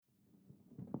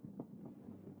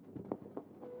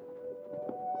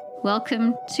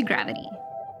Welcome to Gravity,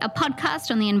 a podcast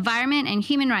on the environment and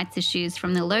human rights issues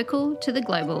from the local to the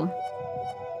global.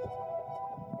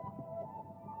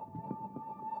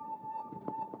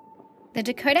 The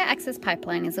Dakota Access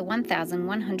Pipeline is a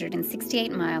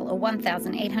 1,168-mile or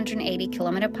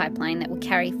 1,880-kilometre pipeline that will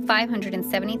carry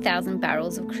 570,000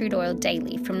 barrels of crude oil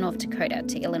daily from North Dakota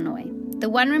to Illinois. The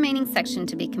one remaining section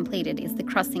to be completed is the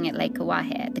crossing at Lake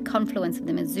Oahe, at the confluence of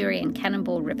the Missouri and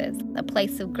Cannonball Rivers, a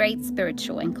place of great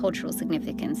spiritual and cultural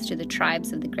significance to the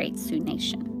tribes of the Great Sioux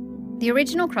Nation. The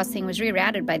original crossing was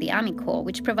rerouted by the Army Corps,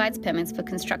 which provides permits for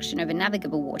construction over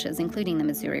navigable waters, including the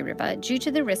Missouri River, due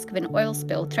to the risk of an oil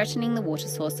spill threatening the water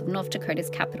source of North Dakota's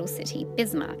capital city,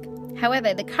 Bismarck.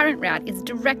 However, the current route is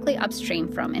directly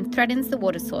upstream from and threatens the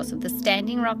water source of the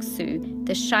Standing Rock Sioux,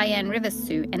 the Cheyenne River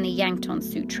Sioux, and the Yankton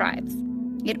Sioux tribes.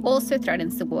 It also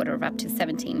threatens the water of up to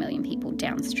 17 million people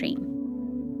downstream.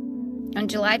 On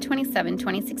July 27,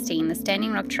 2016, the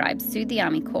Standing Rock Tribes sued the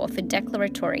Army Corps for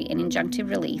declaratory and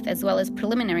injunctive relief, as well as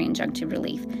preliminary injunctive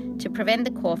relief, to prevent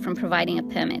the Corps from providing a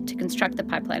permit to construct the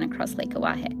pipeline across Lake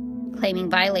Oahe, claiming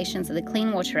violations of the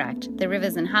Clean Water Act, the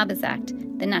Rivers and Harbors Act,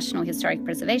 the National Historic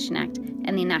Preservation Act,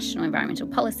 and the National Environmental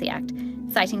Policy Act,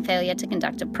 citing failure to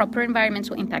conduct a proper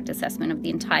environmental impact assessment of the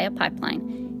entire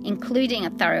pipeline, including a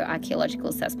thorough archaeological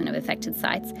assessment of affected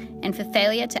sites, and for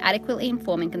failure to adequately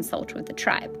inform and consult with the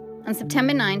tribe. On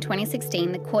September 9,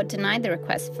 2016, the court denied the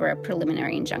request for a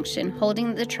preliminary injunction, holding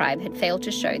that the tribe had failed to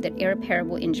show that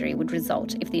irreparable injury would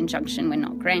result if the injunction were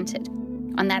not granted.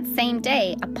 On that same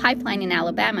day, a pipeline in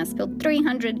Alabama spilled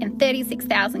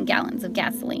 336,000 gallons of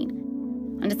gasoline.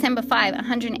 On December 5,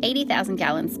 180,000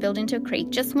 gallons spilled into a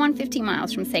creek just 150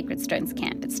 miles from Sacred Stones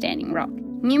Camp at Standing Rock.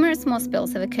 Numerous more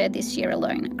spills have occurred this year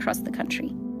alone across the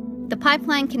country. The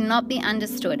pipeline cannot be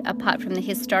understood apart from the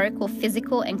historical,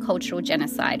 physical, and cultural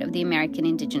genocide of the American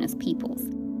Indigenous peoples.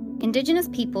 Indigenous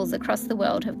peoples across the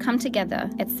world have come together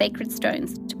at Sacred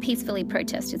Stones to peacefully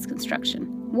protest its construction.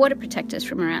 Water protectors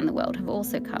from around the world have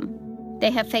also come. They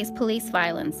have faced police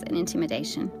violence and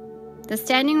intimidation. The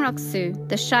Standing Rock Sioux,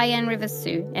 the Cheyenne River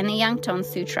Sioux, and the Yankton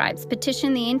Sioux tribes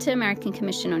petitioned the Inter-American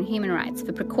Commission on Human Rights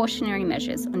for precautionary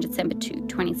measures on December 2,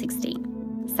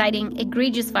 2016, citing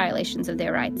egregious violations of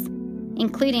their rights,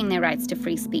 including their rights to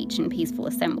free speech and peaceful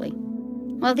assembly.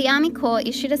 While the Army Corps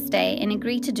issued a stay and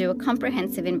agreed to do a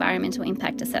comprehensive environmental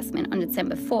impact assessment on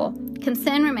December 4,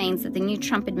 concern remains that the new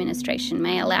Trump administration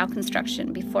may allow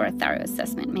construction before a thorough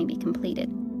assessment may be completed.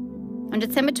 On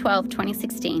December 12,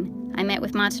 2016, I met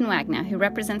with Martin Wagner, who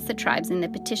represents the tribes in their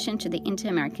petition to the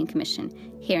Inter-American Commission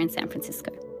here in San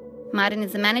Francisco. Martin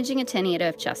is the managing attorney at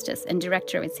Earth Justice and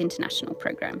director of its international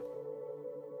program.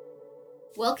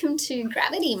 Welcome to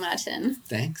Gravity, Martin.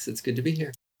 Thanks. It's good to be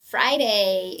here.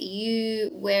 Friday,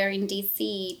 you were in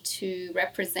DC to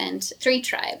represent three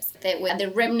tribes that were the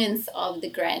remnants of the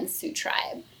Grand Sioux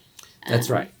tribe. That's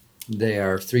right. They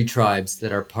are three tribes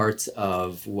that are parts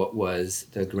of what was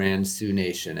the Grand Sioux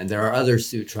Nation. And there are other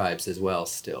Sioux tribes as well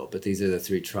still, but these are the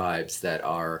three tribes that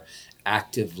are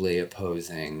actively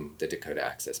opposing the Dakota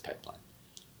Access Pipeline.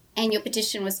 And your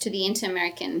petition was to the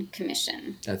Inter-American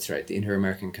Commission. That's right, the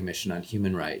Inter-American Commission on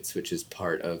Human Rights, which is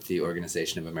part of the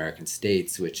Organization of American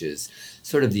States, which is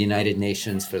sort of the United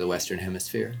Nations for the Western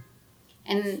Hemisphere.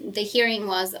 And the hearing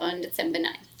was on December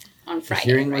 9th, on Friday. The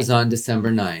hearing was on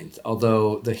December 9th,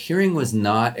 although the hearing was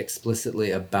not explicitly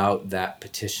about that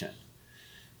petition.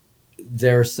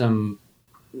 There are some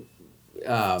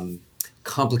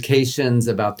complications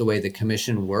about the way the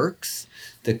commission works.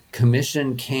 The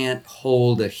commission can't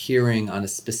hold a hearing on a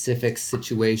specific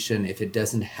situation if it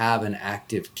doesn't have an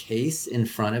active case in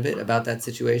front of it about that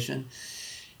situation.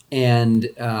 And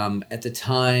at the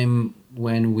time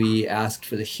when we asked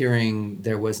for the hearing,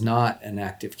 there was not an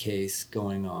active case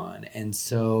going on. And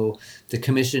so the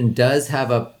commission does have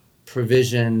a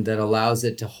provision that allows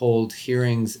it to hold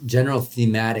hearings, general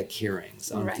thematic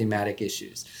hearings on thematic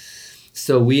issues.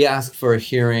 So we asked for a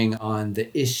hearing on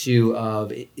the issue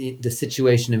of the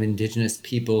situation of Indigenous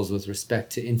peoples with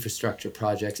respect to infrastructure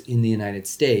projects in the United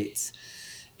States,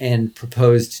 and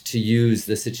proposed to use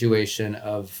the situation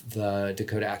of the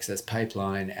Dakota Access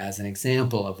Pipeline as an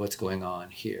example of what's going on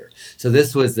here. So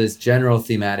this was this general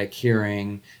thematic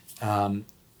hearing.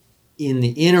 In the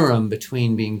interim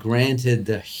between being granted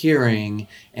the hearing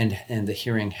and the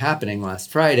hearing happening last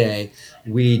Friday,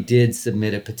 we did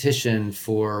submit a petition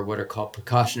for what are called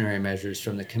precautionary measures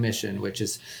from the commission, which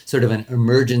is sort of an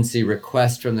emergency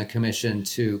request from the commission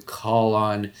to call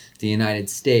on the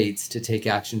United States to take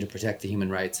action to protect the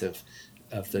human rights of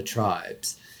the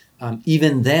tribes.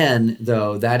 Even then,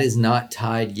 though, that is not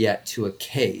tied yet to a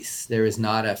case. There is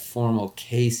not a formal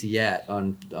case yet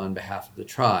on behalf of the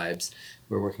tribes.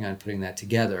 We're working on putting that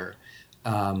together.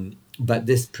 But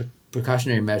this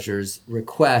precautionary measures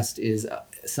request is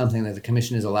something that the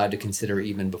commission is allowed to consider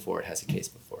even before it has a case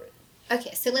before it.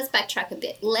 Okay, so let's backtrack a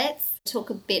bit. Let's talk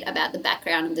a bit about the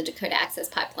background of the Dakota Access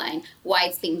Pipeline, why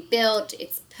it's being built,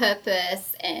 its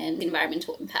purpose, and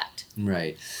environmental impact.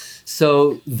 Right.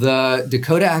 So the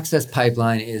Dakota Access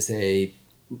Pipeline is a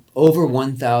over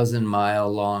 1,000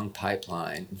 mile long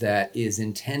pipeline that is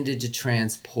intended to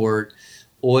transport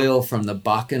oil from the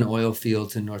Bakken oil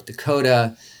fields in North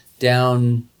Dakota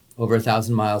down over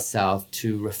 1,000 miles south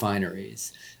to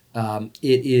refineries.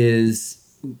 It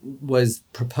was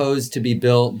proposed to be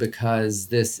built because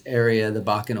this area, the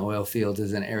Bakken oil field,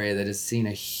 is an area that has seen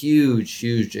a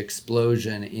huge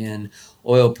explosion in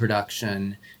oil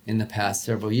production in the past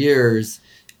several years.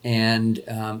 And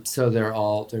so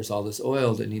there's all this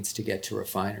oil that needs to get to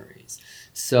refineries.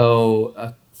 So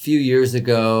a few years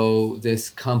ago, this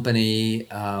company,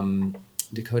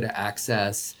 Dakota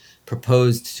Access,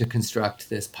 proposed to construct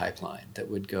this pipeline that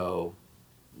would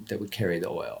carry the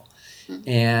oil.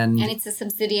 And it's a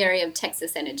subsidiary of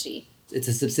Texas Energy. It's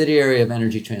a subsidiary of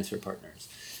Energy Transfer Partners,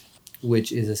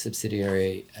 which is a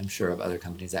subsidiary, I'm sure, of other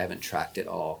companies. I haven't tracked it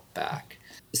all back.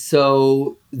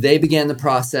 So they began the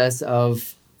process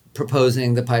of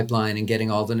proposing the pipeline and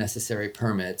getting all the necessary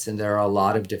permits. And there are a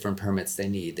lot of different permits they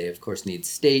need. They, of course, need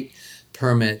state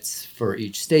permits for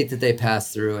each state that they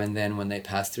pass through. And then when they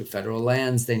pass through federal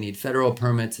lands, they need federal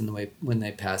permits. And when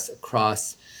they pass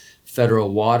across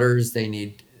federal waters, they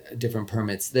need different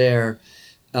permits there.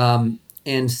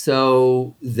 And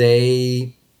so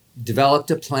they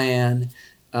developed a plan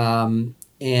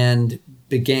and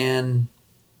began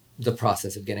the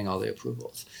process of getting all the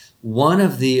approvals. One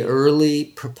of the early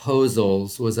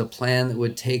proposals was a plan that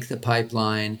would take the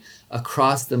pipeline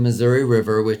across the Missouri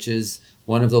River, which is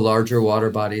one of the larger water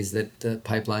bodies that the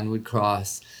pipeline would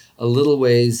cross, a little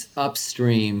ways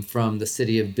upstream from the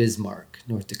city of Bismarck,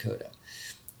 North Dakota.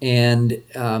 And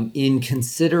in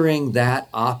considering that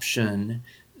option,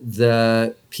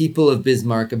 the people of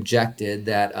Bismarck objected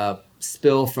that a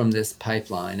spill from this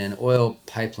pipeline, and oil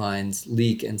pipelines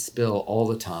leak and spill all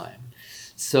the time.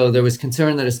 So there was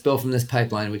concern that a spill from this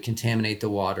pipeline would contaminate the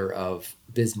water of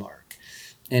Bismarck.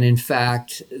 And in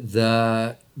fact,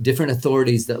 the different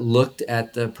authorities that looked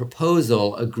at the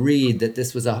proposal agreed that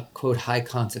this was a, quote, high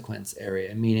consequence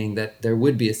area, meaning that there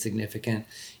would be a significant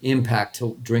impact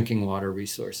to drinking water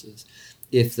resources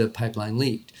if the pipeline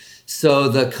leaked. So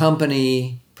the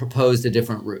company proposed a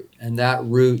different route, and that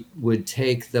route would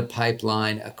take the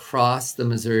pipeline across the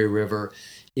Missouri River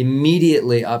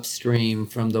immediately upstream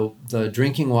from the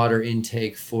drinking water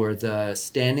intake for the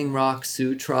Standing Rock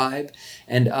Sioux tribe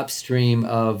and upstream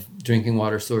of drinking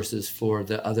water sources for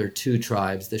the other two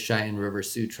tribes, the Cheyenne River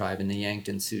Sioux tribe and the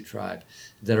Yankton Sioux tribe,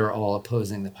 that are all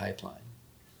opposing the pipeline.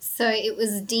 So it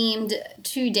was deemed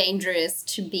too dangerous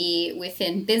to be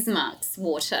within Bismarck's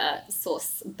water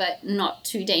source, but not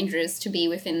too dangerous to be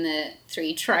within the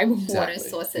three tribal water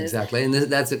sources. Exactly. And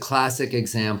that's a classic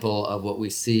example of what we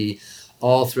see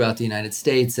all throughout the United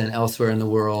States and elsewhere in the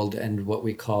world, and what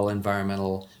we call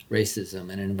environmental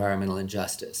racism and environmental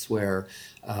injustice, where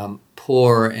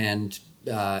poor and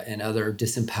other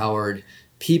disempowered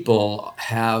people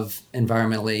have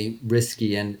environmentally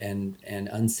risky and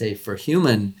unsafe for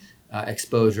human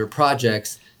exposure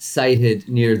projects sited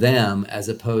near them, as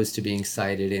opposed to being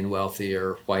sited in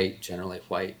wealthier, generally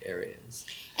white areas.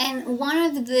 And one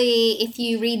of if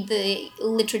you read the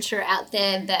literature out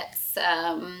there that's,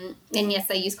 and yes,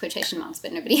 I use quotation marks,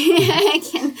 but nobody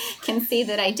can see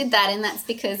that I did that, and that's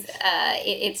because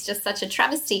it's just such a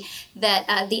travesty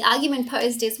that the argument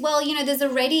posed is, well, there's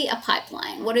already a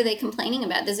pipeline. What are they complaining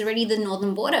about? There's already the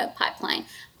Northern Border Pipeline.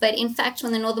 But in fact,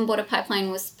 when the Northern Border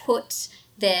Pipeline was put,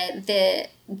 the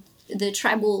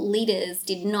tribal leaders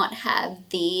did not have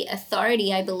the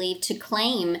authority, I believe, to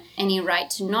claim any right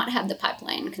to not have the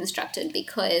pipeline constructed,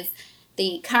 because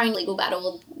the current legal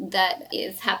battle that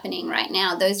is happening right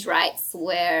now, those rights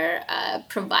were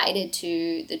provided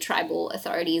to the tribal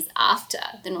authorities after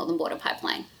the Northern Border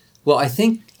Pipeline. Well, I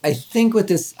think what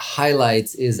this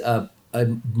highlights is a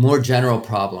more general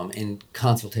problem in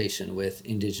consultation with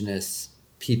indigenous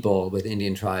people, with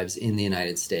Indian tribes in the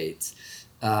United States.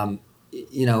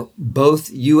 Both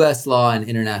U.S. law and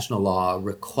international law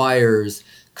requires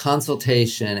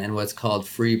consultation and what's called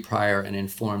free, prior, and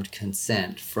informed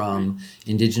consent from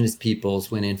indigenous peoples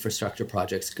when infrastructure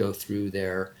projects go through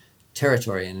their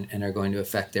territory and are going to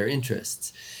affect their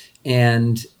interests.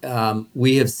 And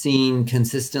we have seen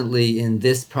consistently in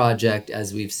this project,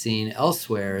 as we've seen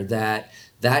elsewhere,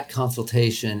 that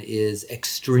consultation is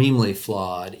extremely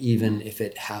flawed, even if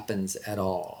it happens at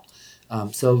all.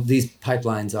 So these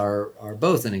pipelines are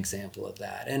both an example of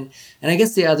that. And I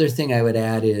guess the other thing I would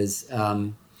add is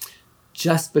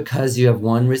just because you have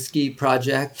one risky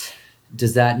project,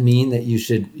 does that mean that you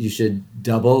should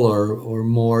double or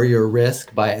more your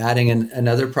risk by adding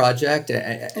another project?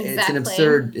 Exactly.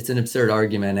 It's an absurd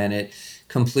argument, and it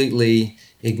completely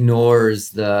ignores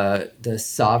the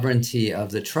sovereignty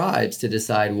of the tribes to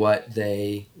decide what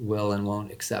they will and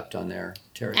won't accept on their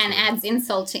territory. And adds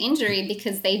insult to injury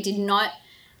because they did not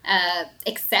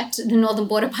accept the Northern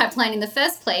Border Pipeline in the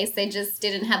first place. They just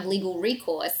didn't have legal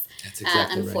recourse. That's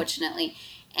exactly unfortunately. Right.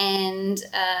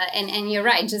 And you're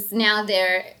right, just now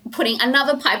they're putting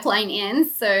another pipeline in,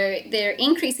 so they're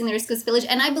increasing the risk of spillage.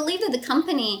 And I believe that the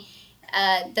company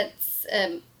that's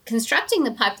constructing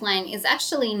the pipeline is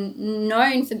actually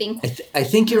known for being... I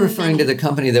think you're referring to the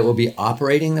company that will be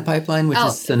operating the pipeline, which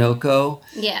is Sunoco.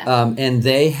 Yeah. And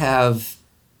they have...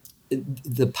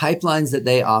 The pipelines that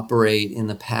they operate in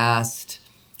the past,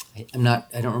 I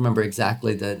don't remember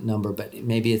exactly the number, but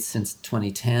maybe it's since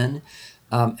 2010,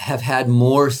 have had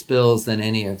more spills than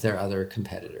any of their other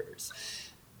competitors.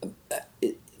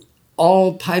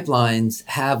 All pipelines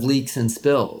have leaks and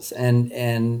spills,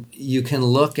 and you can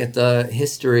look at the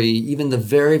history, even the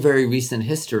very, very recent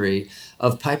history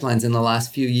of pipelines in the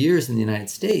last few years in the United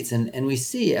States, and we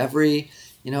see every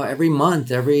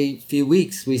month, every few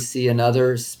weeks, we see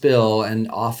another spill,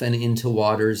 and often into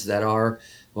waters that are,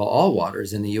 well, all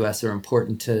waters in the U.S. are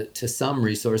important to some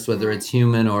resource, whether it's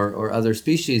human or other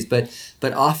species, but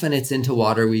often it's into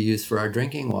water we use for our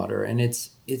drinking water, and it's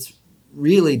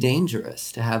really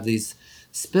dangerous to have these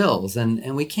spills,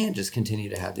 and we can't just continue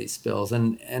to have these spills.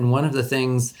 And one of the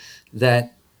things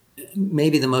that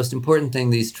maybe the most important thing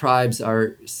these tribes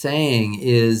are saying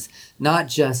is not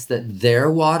just that their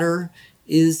water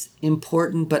is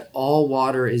important, but all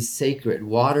water is sacred.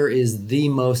 Water is the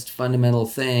most fundamental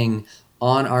thing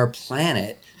on our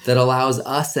planet that allows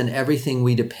us and everything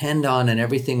we depend on and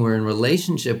everything we're in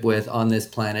relationship with on this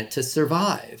planet to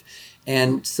survive.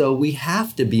 And so we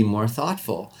have to be more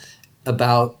thoughtful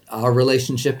about our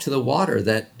relationship to the water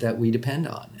that we depend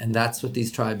on. And that's what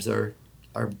these tribes are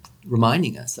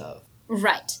reminding us of.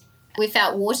 Right.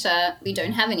 Without water, we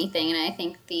don't have anything. And I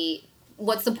think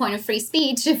what's the point of free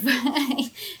speech if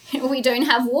we don't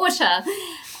have water?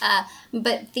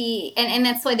 And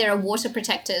that's why there are water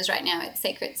protectors right now at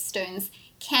Sacred Stones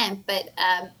Camp. But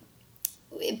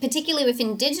particularly with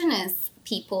Indigenous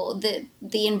people,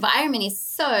 the environment is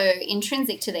so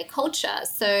intrinsic to their culture.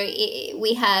 So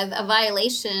we have a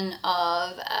violation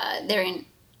of their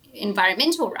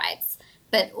environmental rights,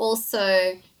 but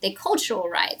also their cultural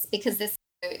rights because they're so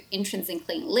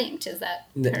intrinsically linked. Is that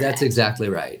correct? That's exactly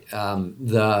right.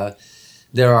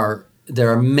 There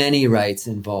are many rights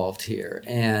involved here,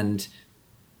 and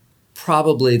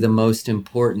probably the most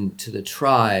important to the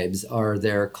tribes are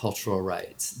their cultural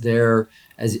rights. They're,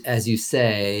 as you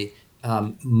say,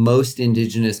 most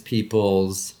Indigenous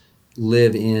peoples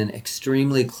live in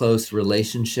extremely close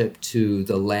relationship to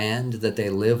the land that they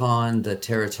live on, the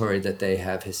territory that they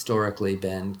have historically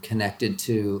been connected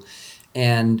to,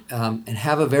 and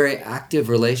have a very active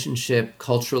relationship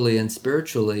culturally and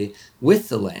spiritually with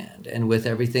the land and with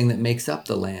everything that makes up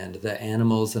the land, the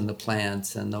animals and the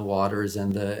plants and the waters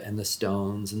and the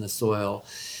stones and the soil.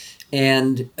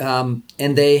 And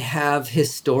they have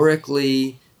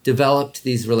historically developed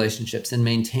these relationships and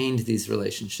maintained these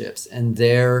relationships, and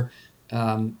the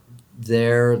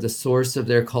source of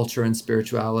their culture and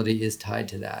spirituality is tied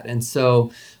to that. And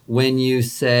so when you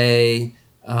say,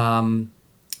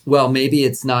 well, maybe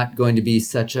it's not going to be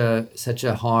such a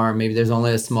harm, maybe there's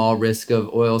only a small risk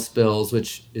of oil spills,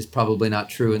 which is probably not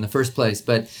true in the first place,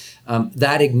 but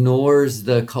that ignores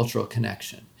the cultural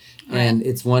connection. Right. And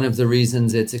it's one of the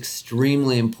reasons it's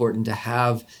extremely important to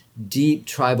have deep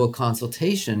tribal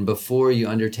consultation before you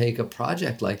undertake a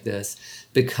project like this,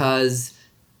 because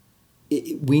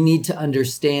we need to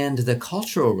understand the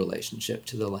cultural relationship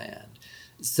to the land.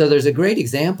 So there's a great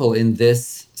example in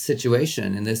this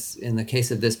situation, in the case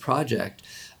of this project,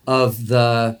 of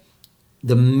the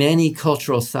many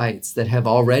cultural sites that have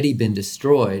already been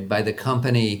destroyed by the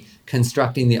company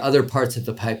constructing the other parts of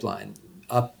the pipeline,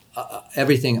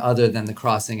 everything other than the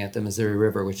crossing at the Missouri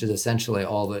River, which is essentially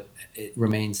all that it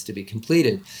remains to be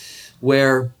completed,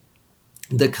 where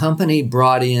the company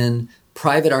brought in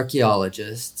private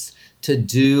archaeologists to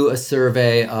do a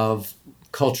survey of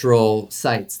cultural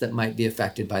sites that might be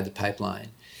affected by the pipeline.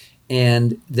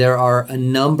 And there are a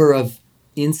number of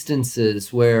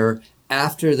instances where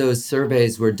after those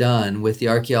surveys were done, with the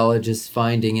archaeologists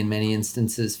finding in many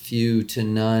instances few to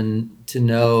none to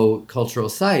no cultural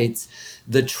sites,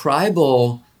 the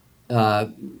tribal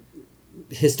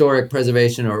historic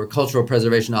preservation or cultural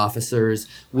preservation officers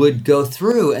would go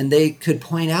through and they could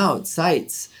point out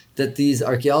sites that these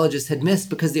archaeologists had missed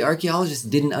because the archaeologists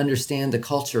didn't understand the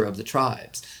culture of the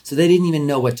tribes. So they didn't even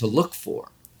know what to look for.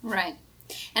 Right.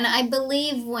 And I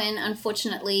believe when,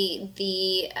 unfortunately,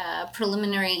 the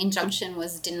preliminary injunction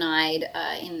was denied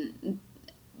in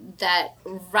that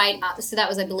right after, so that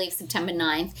was, I believe, September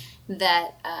 9th,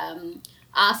 that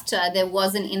after there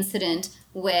was an incident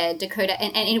where Dakota,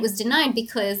 and it was denied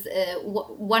because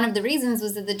one of the reasons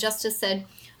was that the justice said,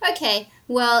 okay,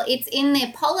 well, it's in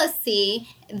their policy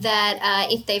that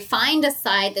if they find a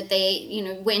site that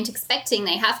they, weren't expecting,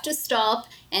 they have to stop,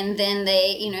 and then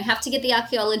they, have to get the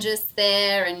archaeologists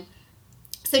there, and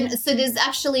so there's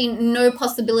actually no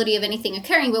possibility of anything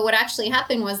occurring. But what actually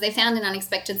happened was they found an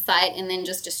unexpected site and then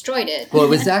just destroyed it. Well, it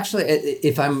was actually,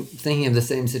 if I'm thinking of the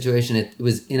same situation, it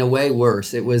was in a way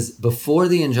worse. It was before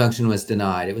the injunction was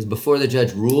denied. It was before the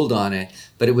judge ruled on it,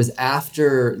 but it was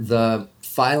after the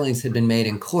filings had been made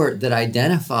in court that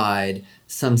identified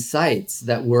some sites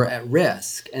that were at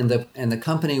risk, and the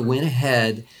company went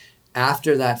ahead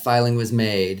after that filing was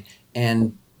made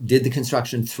and did the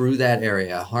construction through that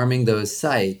area, harming those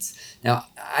sites. Now,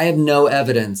 I have no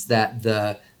evidence that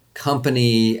the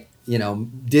company,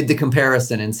 did the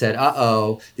comparison and said,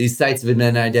 these sites have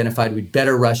been identified, we'd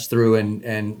better rush through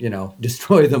and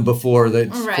destroy them before the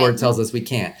court tells us we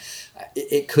can't.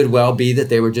 It could well be that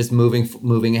they were just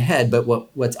moving ahead, but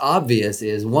what's obvious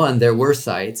is, one, there were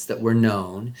sites that were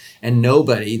known, and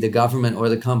nobody, the government or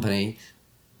the company,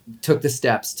 took the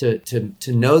steps to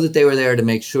know that they were there, to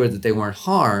make sure that they weren't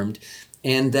harmed,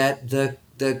 and that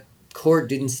the court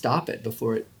didn't stop it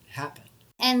before it happened.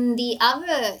 And the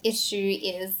other issue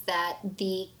is that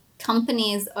the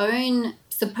company's own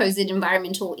supposed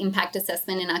environmental impact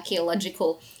assessment and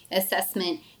archaeological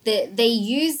assessment, that they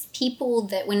use people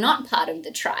that were not part of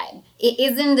the tribe.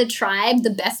 Isn't the tribe the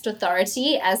best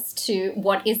authority as to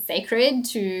what is sacred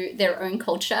to their own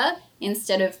culture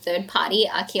instead of third-party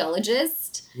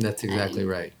archaeologists? That's exactly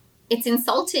right. It's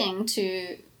insulting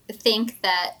to think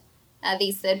that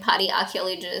these third-party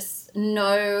archaeologists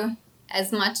know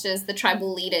as much as the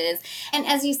tribal leaders. And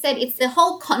as you said, it's the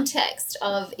whole context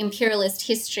of imperialist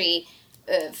history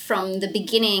from the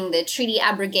beginning, the treaty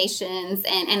abrogations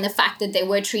and the fact that there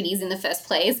were treaties in the first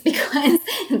place because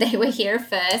they were here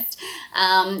first.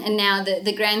 And now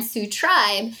the Grand Sioux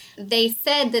tribe, they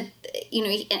said that,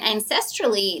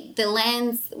 ancestrally, the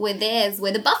lands were theirs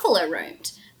where the buffalo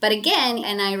roamed. But again,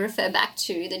 and I refer back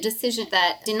to the decision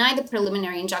that denied the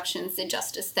preliminary injunctions, the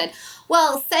justice said,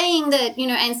 well, saying that,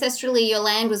 ancestrally your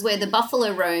land was where the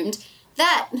buffalo roamed,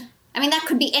 that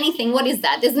could be anything. What is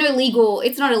that? There's no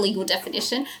it's not a legal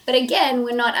definition. But again,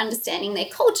 we're not understanding their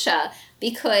culture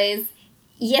because,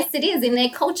 yes, it is. In their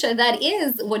culture, that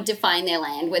is what defined their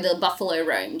land, where the buffalo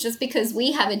roam, just because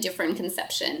we have a different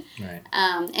conception. Right.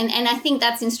 And I think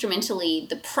that's instrumentally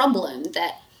the problem,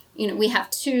 that, we have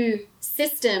two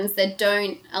systems that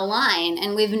don't align,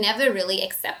 and we've never really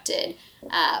accepted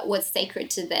what's sacred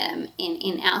to them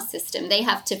in our system. They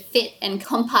have to fit and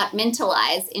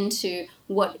compartmentalize into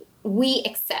what we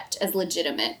accept as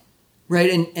legitimate. Right,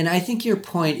 and I think your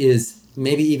point is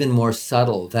maybe even more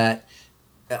subtle, that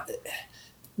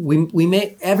we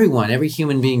make, every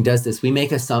human being does this, we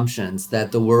make assumptions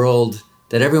that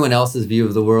that everyone else's view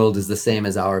of the world is the same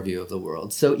as our view of the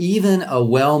world. So even a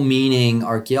well-meaning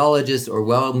archaeologist or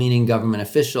well-meaning government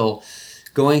official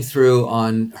going through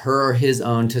on her or his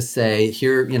own to say,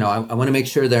 here, I want to make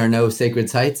sure there are no sacred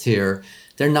sites here,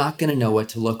 they're not going to know what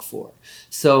to look for.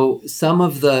 So some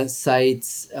of the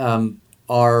sites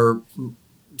are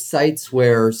sites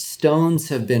where stones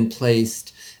have been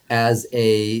placed as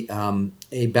a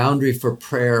boundary for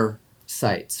prayer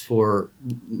sites for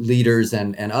leaders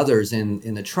and others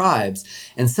in the tribes.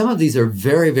 And some of these are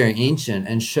very, very ancient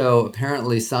and show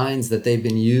apparently signs that they've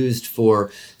been used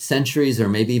for centuries or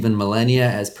maybe even millennia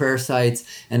as prayer sites.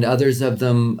 And others of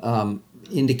them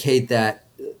indicate that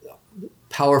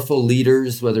powerful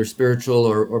leaders, whether spiritual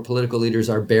or political leaders,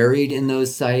 are buried in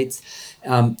those sites.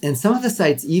 And some of the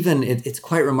sites, even, it's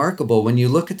quite remarkable. When you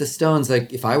look at the stones,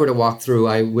 like if I were to walk through,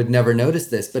 I would never notice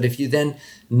this. But if you then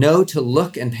know to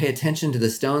look and pay attention to the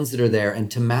stones that are there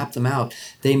and to map them out,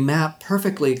 they map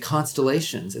perfectly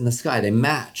constellations in the sky. They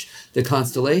match the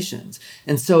constellations.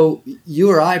 And so you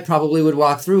or I probably would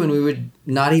walk through and we would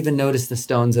not even notice the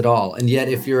stones at all. And yet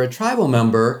if you're a tribal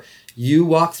member, you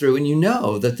walk through and you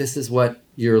know that this is what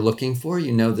you're looking for.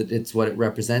 You know that it's what it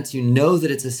represents. You know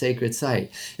that it's a sacred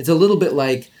site. It's a little bit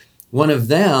like one of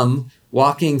them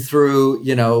walking through,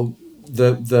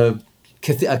 a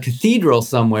cathedral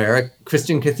somewhere, a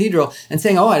Christian cathedral, and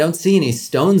saying, "Oh, I don't see any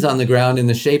stones on the ground in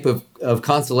the shape of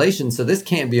constellations, so this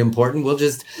can't be important. We'll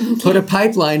just put a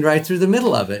pipeline right through the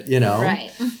middle of it,"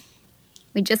 Right.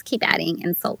 We just keep adding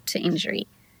insult to injury.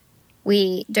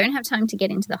 We don't have time to get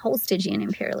into the whole Stygian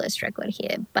imperialist record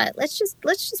here, but let's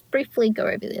just briefly go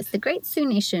over this. The Great Sioux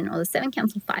Nation, or the Seven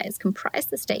Council Fires,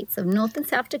 comprised the states of North and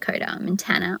South Dakota,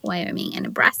 Montana, Wyoming, and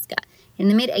Nebraska. In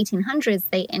the mid-1800s,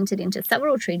 they entered into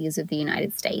several treaties with the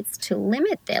United States to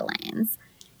limit their lands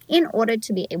in order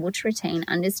to be able to retain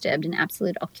undisturbed and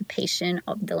absolute occupation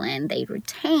of the land they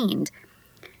retained.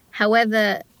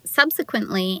 However,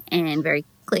 subsequently and very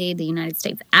quickly, the United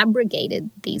States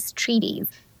abrogated these treaties.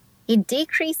 It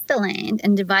decreased the land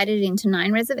and divided it into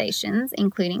 9 reservations,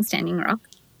 including Standing Rock,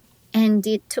 and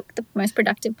it took the most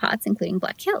productive parts, including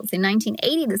Black Hills. In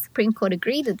 1980, the Supreme Court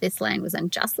agreed that this land was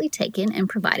unjustly taken and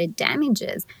provided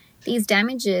damages. These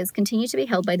damages continue to be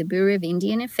held by the Bureau of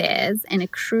Indian Affairs and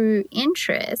accrue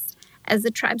interest as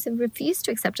the tribes have refused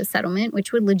to accept a settlement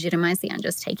which would legitimize the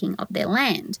unjust taking of their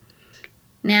land.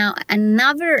 Now,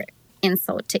 another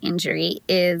insult to injury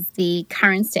is the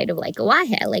current state of Lake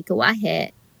Oahe. Lake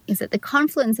Oahe is at the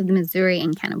confluence of the Missouri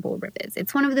and Cannibal Rivers.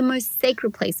 It's one of the most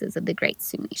sacred places of the Great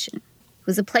Sioux Nation. It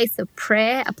was a place of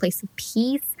prayer, a place of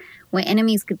peace, where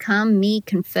enemies could come, meet,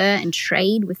 confer, and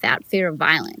trade without fear of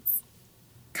violence.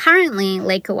 Currently,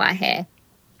 Lake Oahe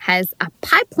has a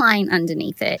pipeline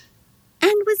underneath it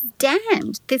and was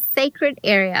dammed. This sacred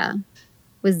area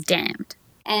was dammed.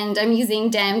 And I'm using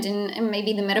damned in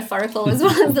maybe the metaphorical as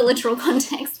well as the literal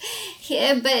context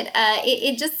here. But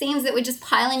it just seems that we're just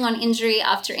piling on injury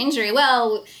after injury.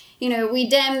 Well, we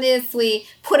damned this, we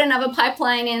put another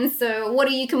pipeline in, so what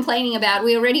are you complaining about?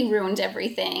 We already ruined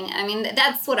everything. I mean,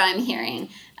 that's what I'm hearing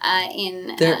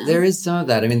There is some of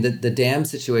that. I mean, the dam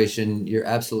situation, you're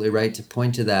absolutely right to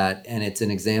point to that. And it's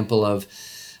an example of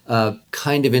a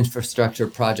kind of infrastructure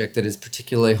project that is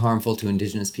particularly harmful to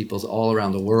Indigenous peoples all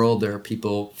around the world. There are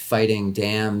people fighting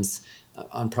dams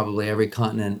on probably every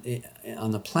continent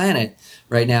on the planet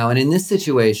right now. And in this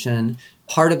situation,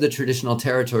 part of the traditional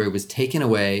territory was taken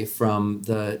away from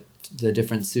the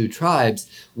different Sioux tribes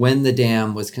when the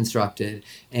dam was constructed.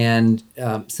 And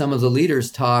some of the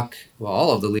leaders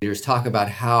all of the leaders talk about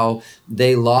how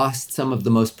they lost some of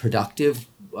the most productive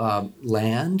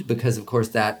land, because of course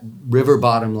that river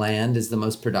bottom land is the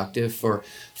most productive for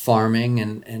farming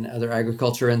and other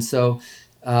agriculture. And so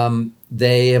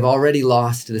they have already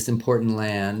lost this important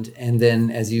land. And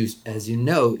then as you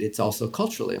note, it's also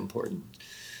culturally important.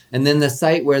 And then the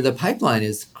site where the pipeline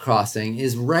is crossing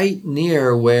is right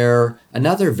near where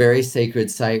another very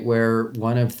sacred site where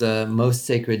one of the most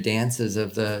sacred dances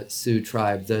of the Sioux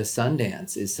tribe, the Sun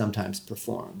Dance, is sometimes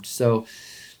performed. So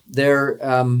there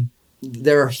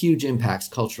are huge impacts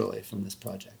culturally from this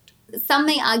project. Some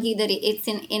may argue that it's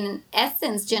in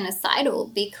essence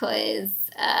genocidal because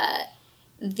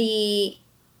the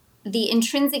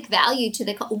intrinsic value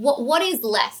to what is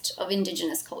left of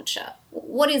Indigenous culture?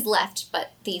 What is left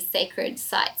but these sacred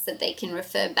sites that they can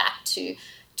refer back to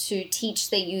teach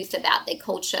their youth about their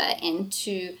culture and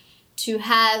to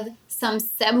have some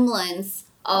semblance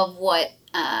of what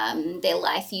their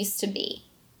life used to be?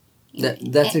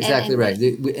 That's exactly right.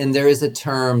 And there is a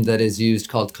term that is used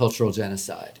called cultural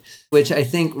genocide, which I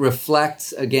think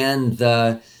reflects, again,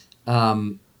 the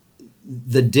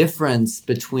difference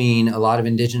between a lot of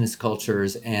Indigenous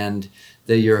cultures and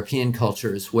the European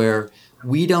cultures, where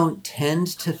we don't tend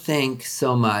to think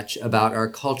so much about our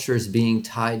cultures being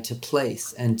tied to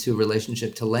place and to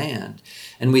relationship to land.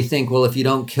 And we think, well, if you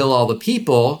don't kill all the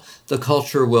people, the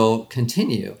culture will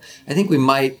continue. I think we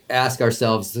might ask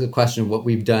ourselves the question of what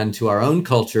we've done to our own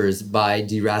cultures by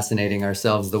deracinating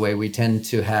ourselves the way we tend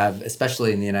to have,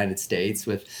 especially in the United States,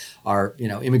 with our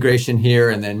immigration here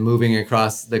and then moving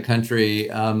across the country.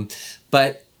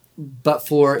 But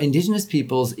for Indigenous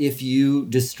peoples, if you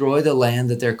destroy the land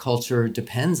that their culture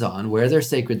depends on, where their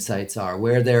sacred sites are,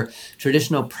 where their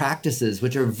traditional practices,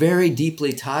 which are very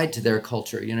deeply tied to their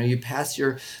culture, you pass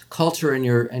your culture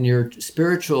and your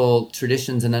spiritual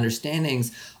traditions and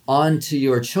understandings on to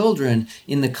your children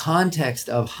in the context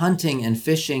of hunting and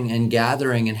fishing and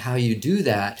gathering and how you do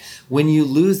that. When you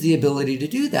lose the ability to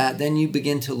do that, then you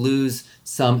begin to lose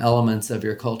some elements of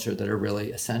your culture that are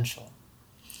really essential.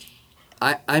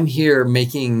 I'm here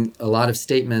making a lot of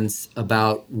statements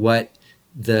about what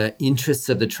the interests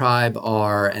of the tribe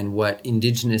are and what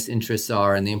indigenous interests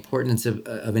are and the importance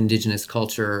of indigenous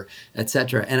culture,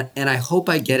 etc. And I hope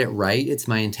I get it right. It's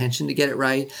my intention to get it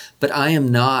right, but I am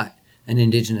not an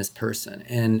indigenous person.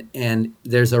 And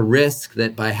there's a risk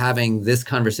that by having this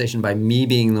conversation, by me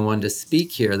being the one to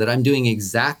speak here, that I'm doing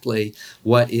exactly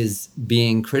what is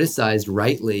being criticized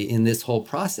rightly in this whole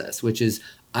process, which is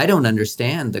I don't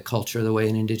understand the culture the way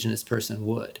an indigenous person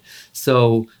would.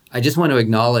 So I just want to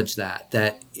acknowledge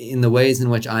that in the ways in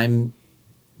which I'm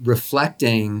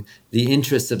reflecting the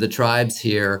interests of the tribes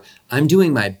here, I'm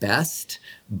doing my best,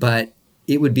 but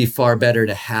it would be far better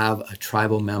to have a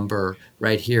tribal member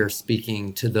right here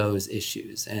speaking to those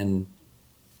issues. And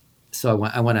so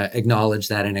I want to acknowledge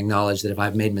that and acknowledge that if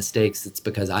I've made mistakes, it's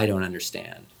because I don't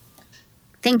understand.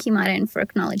 Thank you, Martin, for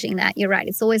acknowledging that. You're right.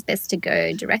 It's always best to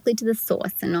go directly to the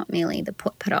source and not merely the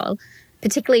portparole,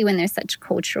 particularly when there's such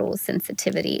cultural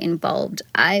sensitivity involved.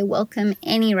 I welcome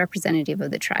any representative of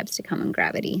the tribes to come on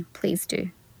Gravity. Please do.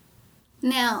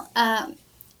 Now,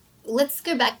 let's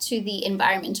go back to the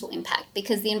environmental impact,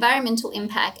 because the environmental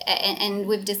impact, and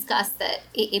we've discussed that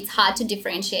it's hard to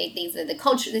differentiate. This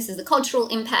is the cultural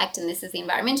impact and this is the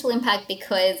environmental impact,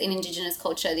 because in Indigenous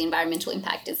culture, the environmental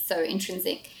impact is so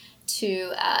intrinsic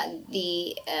to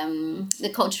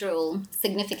the cultural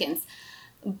significance.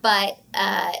 But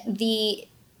the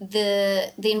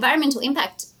environmental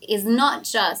impact is not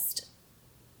just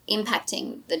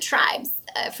impacting the tribes.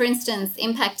 For instance,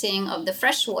 impacting of the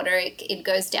freshwater, it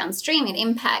goes downstream. It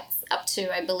impacts up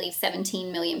to, I believe,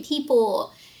 17 million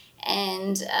people.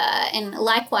 And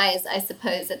likewise, I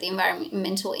suppose that the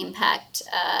environmental impact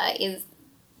is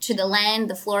to the land,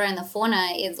 the flora and the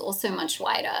fauna is also much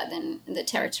wider than the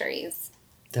territories.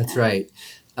 That's right.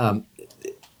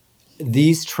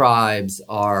 These tribes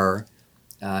are,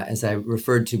 as I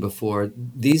referred to before,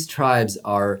 these tribes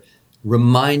are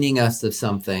reminding us of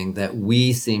something that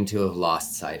we seem to have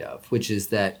lost sight of, which is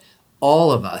that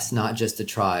all of us, not just the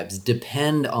tribes,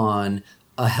 depend on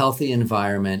a healthy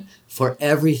environment for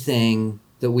everything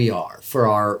that we are, for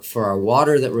our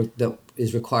water that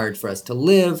is required for us to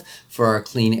live, for our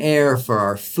clean air, for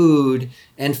our food,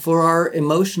 and for our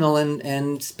emotional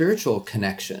and spiritual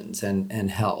connections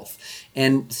and health.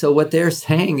 And so what they're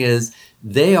saying is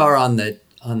they are on the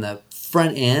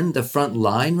front end, the front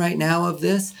line right now of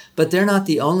this, but they're not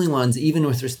the only ones, even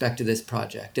with respect to this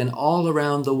project. And all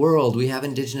around the world, we have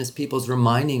Indigenous peoples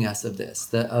reminding us of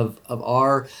this, of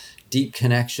our deep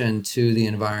connection to the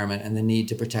environment and the need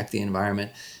to protect the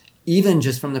environment, even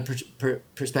just from the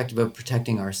perspective of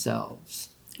protecting ourselves.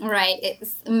 Right.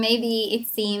 Maybe it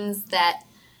seems that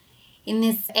in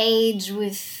this age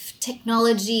with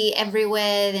technology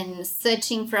everywhere and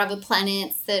searching for other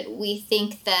planets, that we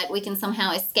think that we can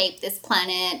somehow escape this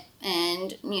planet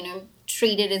and,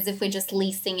 treat it as if we're just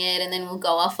leasing it and then we'll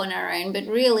go off on our own. But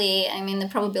really, the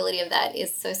probability of that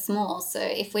is so small. So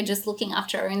if we're just looking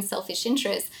after our own selfish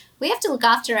interests, we have to look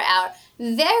after our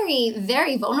very,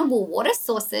 very vulnerable water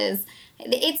sources.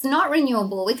 It's not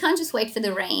renewable. We can't just wait for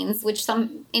the rains, which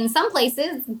in some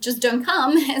places just don't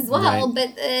come as well.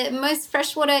 Right. But most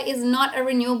fresh water is not a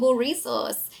renewable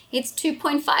resource. It's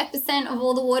 2.5% of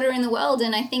all the water in the world.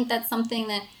 And I think that's something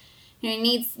that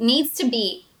needs to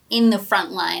be in the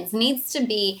front lines, needs to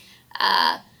be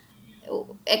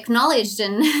acknowledged.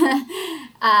 And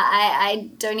I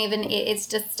don't even, it's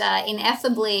just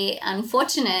ineffably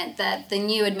unfortunate that the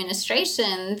new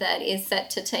administration that is set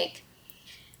to take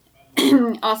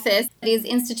office is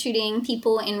instituting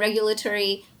people in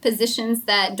regulatory positions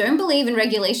that don't believe in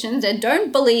regulations, that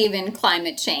don't believe in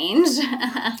climate change,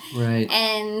 right,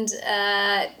 and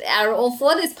are all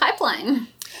for this pipeline.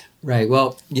 Right.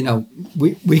 Well,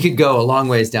 we could go a long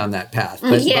ways down that path.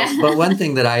 But one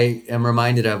thing that I am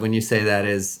reminded of when you say that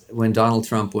is when Donald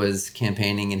Trump was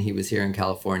campaigning and he was here in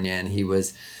California and he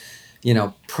was,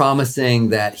 promising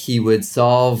that he would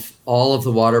solve all of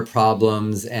the water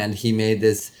problems. And he made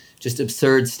this just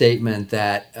absurd statement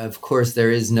that, of course,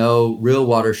 there is no real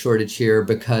water shortage here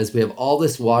because we have all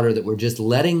this water that we're just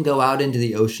letting go out into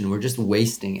the ocean. We're just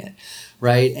wasting it.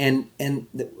 Right. And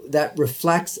that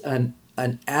reflects an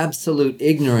absolute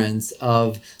ignorance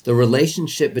of the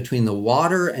relationship between the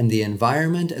water and the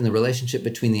environment and the relationship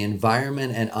between the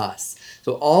environment and us.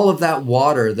 So all of that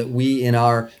water that we in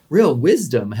our real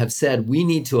wisdom have said we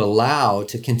need to allow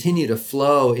to continue to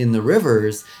flow in the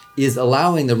rivers is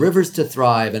allowing the rivers to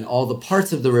thrive and all the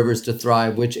parts of the rivers to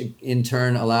thrive, which in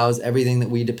turn allows everything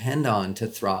that we depend on to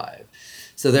thrive.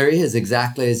 So there is,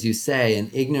 exactly as you say,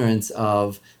 an ignorance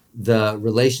of the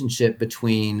relationship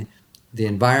between the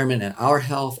environment and our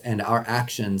health and our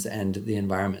actions and the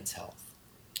environment's health.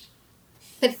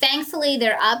 But thankfully,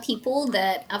 there are people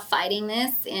that are fighting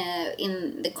this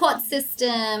in the court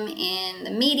system, in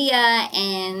the media,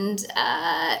 and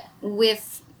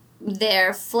with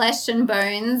their flesh and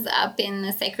bones up in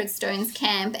the Sacred Stones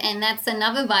camp. And that's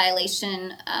another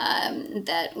violation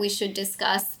that we should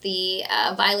discuss, the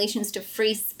violations to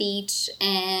free speech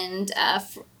and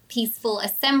peaceful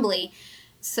assembly.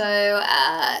 So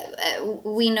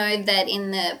we know that in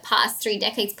the past 3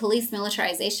 decades, police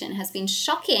militarization has been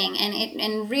shocking,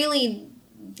 and really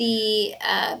the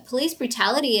police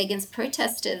brutality against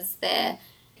protesters there,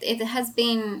 it has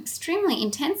been extremely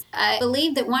intense. I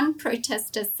believe that one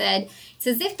protester said it's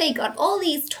as if they got all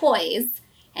these toys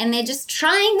and they're just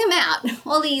trying them out,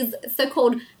 all these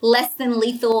so-called less than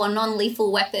lethal or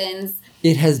non-lethal weapons.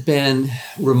 It has been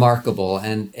remarkable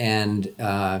and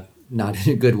not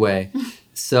in a good way.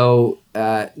 So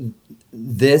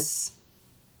this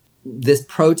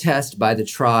protest by the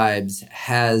tribes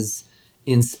has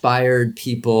inspired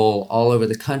people all over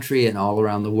the country and all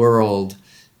around the world.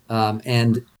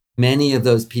 And many of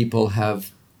those people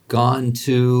have gone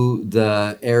to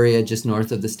the area just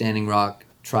north of the Standing Rock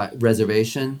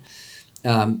Reservation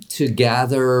to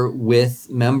gather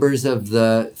with members of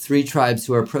the 3 tribes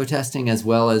who are protesting, as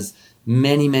well as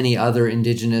many, many other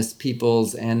indigenous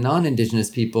peoples and non-indigenous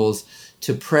peoples,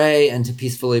 to pray and to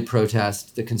peacefully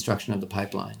protest the construction of the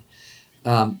pipeline.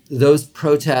 Those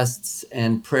protests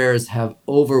and prayers have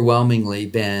overwhelmingly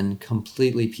been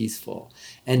completely peaceful.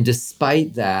 And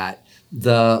despite that,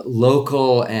 the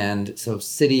local and so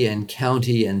city and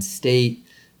county and state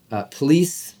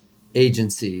police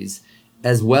agencies,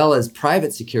 as well as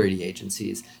private security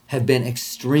agencies, have been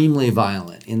extremely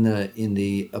violent in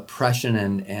the oppression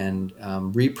and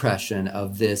repression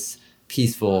of this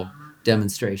peaceful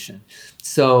demonstration.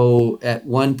 So at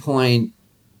one point,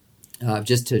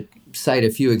 just to cite a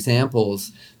few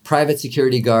examples, private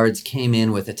security guards came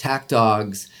in with attack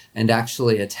dogs and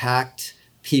actually attacked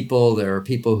people. There are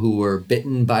people who were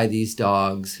bitten by these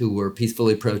dogs who were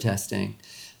peacefully protesting.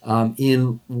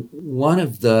 In one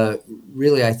of the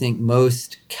really, I think,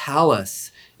 most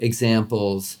callous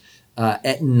examples,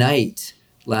 at night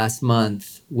last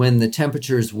month, when the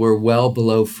temperatures were well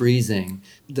below freezing,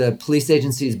 the police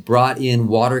agencies brought in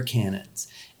water cannons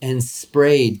and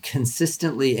sprayed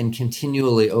consistently and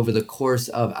continually over the course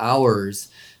of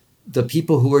hours the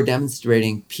people who were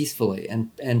demonstrating peacefully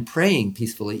and praying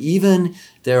peacefully. Even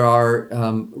there are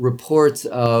reports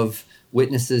of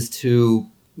witnesses to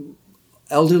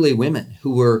elderly women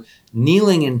who were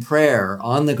kneeling in prayer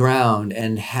on the ground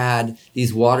and had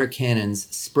these water cannons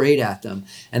sprayed at them.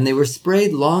 And they were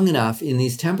sprayed long enough in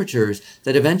these temperatures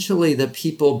that eventually the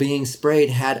people being sprayed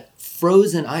had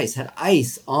frozen ice, had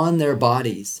ice on their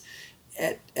bodies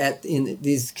in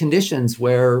these conditions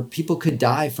where people could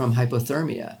die from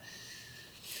hypothermia.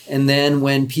 And then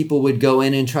when people would go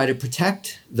in and try to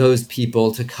protect those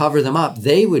people to cover them up,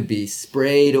 they would be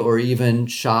sprayed or even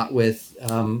shot with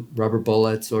rubber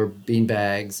bullets or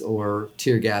beanbags or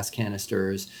tear gas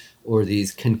canisters or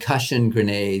these concussion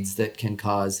grenades that can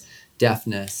cause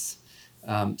deafness.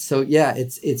 So yeah,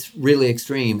 it's really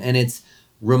extreme. And it's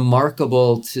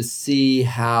remarkable to see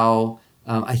how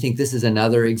I think this is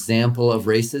another example of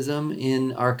racism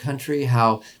in our country,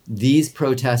 how these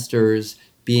protesters,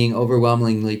 being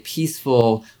overwhelmingly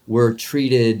peaceful, were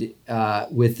treated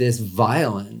with this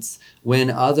violence,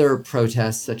 when other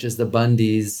protests, such as the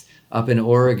Bundys up in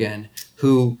Oregon,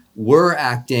 who were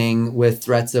acting with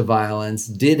threats of violence,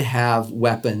 did have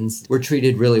weapons, were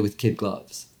treated really with kid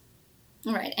gloves.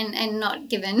 Right, and not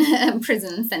given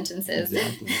prison sentences.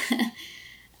 Exactly.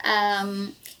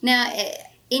 Now,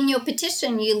 in your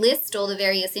petition, you list all the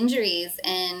various injuries,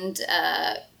 and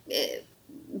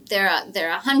there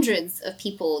are hundreds of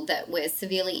people that were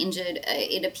severely injured.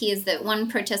 It appears that one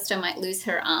protester might lose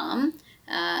her arm,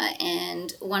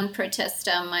 and one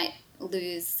protester might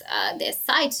lose their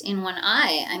sight in one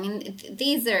eye. I mean,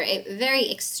 these are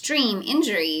very extreme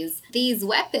injuries. These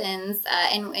weapons,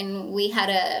 and we had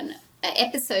an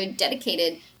episode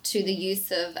dedicated to the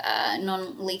use of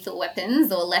non-lethal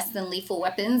weapons or less than lethal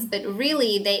weapons, but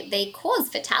really they cause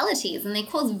fatalities and they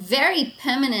cause very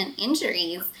permanent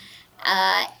injuries.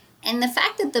 And the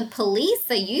fact that the police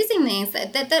are using these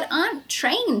that aren't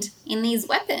trained in these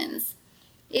weapons,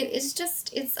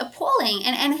 it's appalling.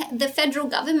 And the federal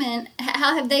government,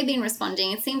 how have they been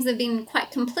responding? It seems they've been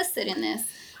quite complicit in this.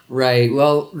 Right.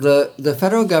 Well, the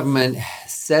federal government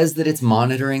says that it's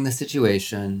monitoring the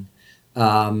situation.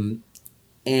 And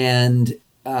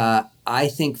I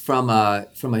think from a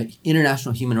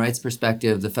international human rights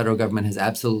perspective, the federal government has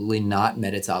absolutely not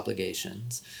met its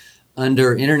obligations.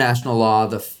 under international law,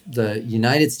 the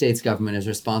United States government is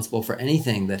responsible for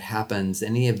anything that happens,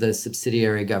 any of the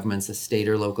subsidiary governments, the state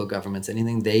or local governments,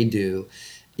 anything they do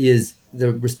is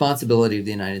the responsibility of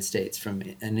the United States from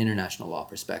an international law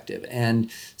perspective.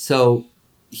 And so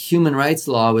human rights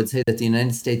law would say that the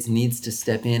United States needs to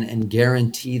step in and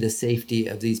guarantee the safety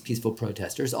of these peaceful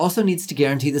protesters, also needs to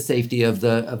guarantee the safety of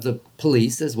the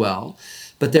police as well.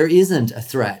 But there isn't a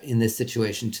threat in this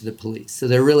situation to the police. So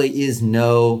there really is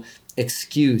no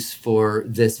excuse for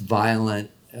this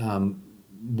violent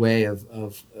way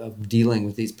of dealing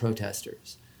with these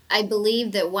protesters. I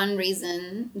believe that one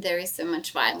reason there is so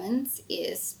much violence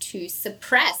is to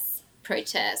suppress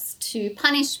protests, to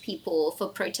punish people for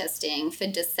protesting, for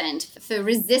dissent, for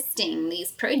resisting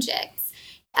these projects.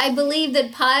 I believe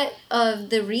that part of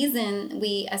the reason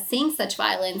we are seeing such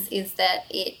violence is that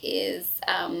it is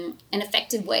an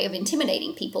effective way of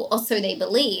intimidating people, or so they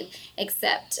believe,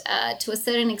 except to a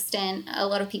certain extent, a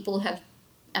lot of people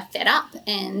are fed up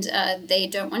and they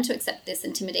don't want to accept this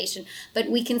intimidation. But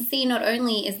we can see not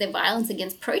only is there violence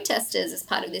against protesters as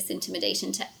part of this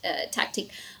intimidation tactic,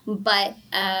 but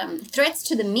threats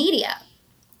to the media.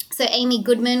 So Amy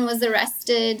Goodman was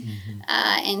arrested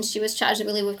and she was charged, I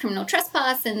believe, with criminal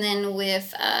trespass and then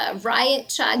with riot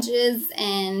charges,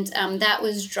 and that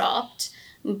was dropped.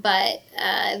 But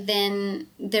then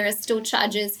there are still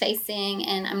charges facing,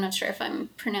 and I'm not sure if I'm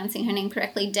pronouncing her name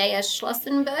correctly, Dea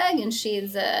Schlossenberg, and she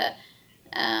is a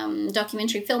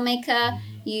documentary filmmaker.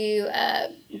 You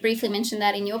briefly mentioned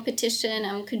that in your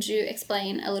petition. Could you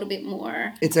explain a little bit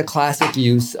more? It's a classic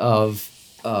use of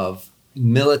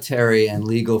military and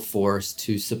legal force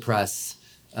to suppress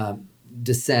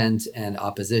dissent and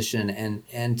opposition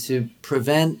and to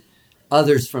prevent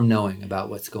others from knowing about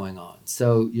what's going on.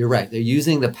 So you're right. They're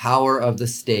using the power of the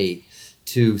state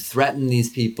to threaten these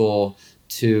people,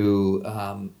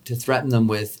 to threaten them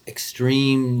with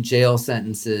extreme jail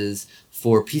sentences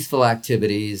for peaceful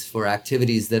activities, for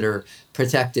activities that are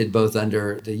protected both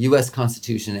under the U.S.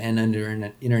 Constitution and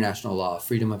under international law,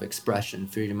 freedom of expression,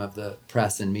 freedom of the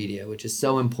press and media, which is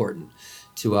so important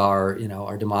to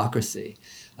our democracy.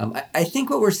 I think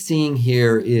what we're seeing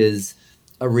here is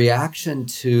a reaction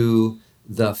to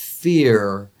the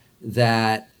fear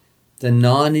that the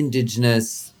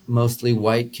non-Indigenous, mostly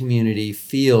white community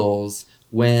feels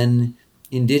when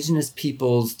Indigenous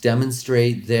peoples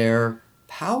demonstrate their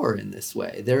power in this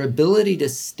way, their ability to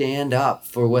stand up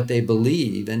for what they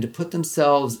believe and to put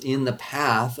themselves in the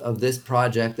path of this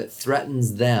project that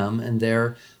threatens them and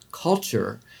their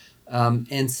culture.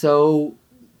 And so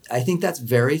I think that's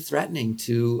very threatening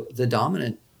to the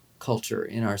dominant culture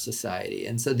in our society.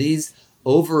 And so these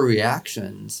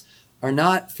overreactions are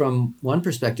not, from one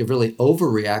perspective, really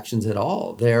overreactions at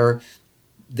all. There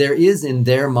is in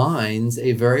their minds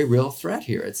a very real threat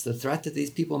here. It's the threat that these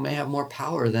people may have more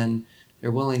power than they're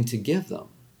willing to give them.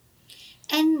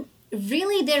 And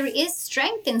really, there is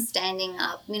strength in standing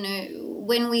up.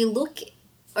 When we look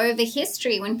over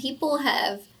history, when people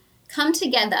have come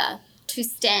together to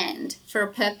stand for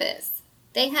a purpose,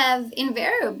 they have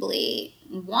invariably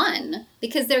won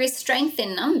because there is strength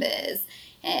in numbers.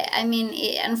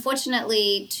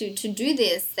 Unfortunately, to do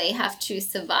this, they have to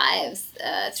survive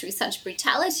through such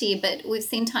brutality. But we've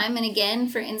seen time and again,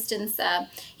 for instance,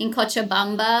 in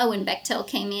Cochabamba, when Bechtel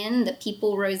came in, the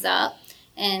people rose up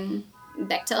and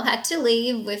Bechtel had to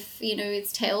leave with,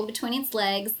 its tail between its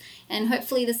legs. And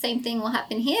hopefully the same thing will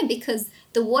happen here because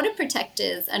the water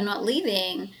protectors are not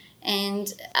leaving.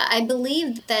 And I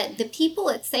believe that the people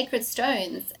at Sacred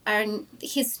Stones are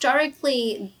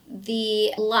historically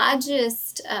the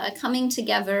largest coming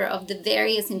together of the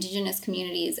various Indigenous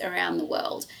communities around the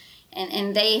world.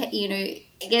 And they,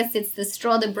 I guess it's the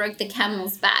straw that broke the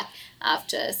camel's back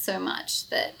after so much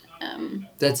that...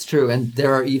 That's true. And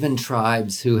there are even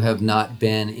tribes who have not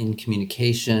been in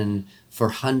communication for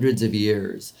hundreds of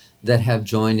years that have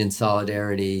joined in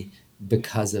solidarity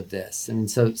because of this.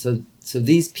 So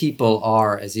these people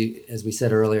are, as we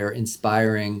said earlier,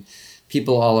 inspiring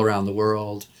people all around the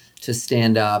world to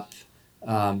stand up,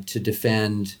 to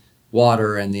defend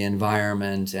water and the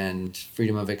environment and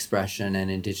freedom of expression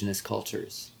and Indigenous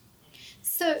cultures.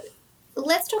 So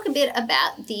let's talk a bit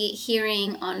about the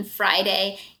hearing on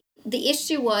Friday. The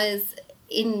issue was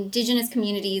Indigenous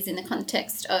communities in the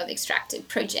context of extractive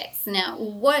projects. Now,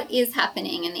 what is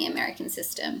happening in the American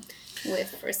system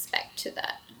with respect to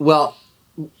that? Well,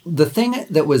 the thing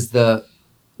that was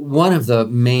one of the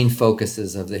main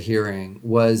focuses of the hearing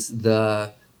was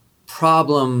the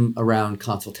problem around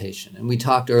consultation. And we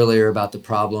talked earlier about the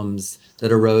problems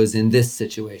that arose in this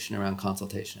situation around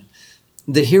consultation.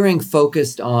 the hearing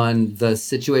focused on the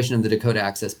situation of the Dakota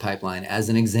Access Pipeline as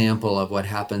an example of what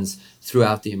happens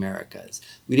throughout the Americas.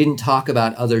 We didn't talk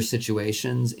about other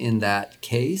situations in that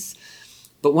case,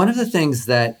 but one of the things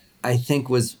that I think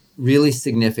was really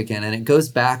significant, and it goes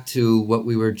back to what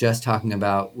we were just talking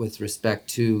about with respect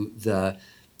to the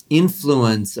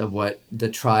influence of what the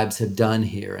tribes have done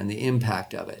here and the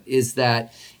impact of it, is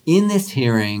that in this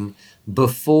hearing,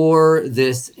 before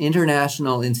this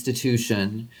international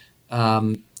institution,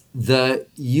 the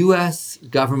U.S.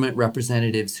 government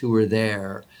representatives who were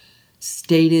there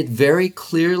stated very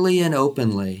clearly and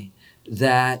openly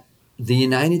that the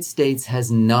United States has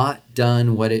not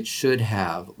done what it should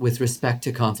have with respect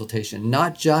to consultation,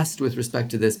 not just with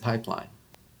respect to this pipeline,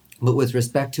 but with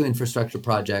respect to infrastructure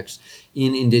projects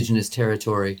in indigenous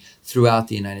territory throughout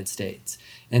the United States.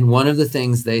 And one of the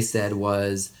things they said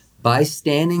was, by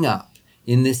standing up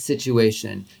in this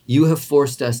situation, you have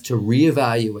forced us to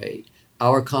reevaluate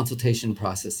our consultation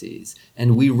processes,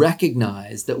 and we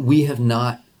recognize that we have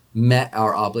not met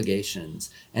our obligations,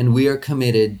 and we are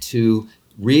committed to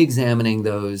re-examining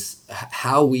those,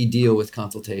 how we deal with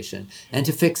consultation, and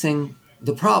to fixing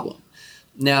the problem.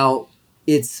 Now,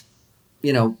 it's,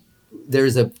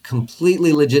 there's a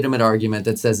completely legitimate argument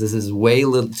that says this is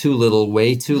too little,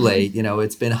 way too late.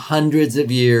 It's been hundreds of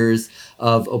years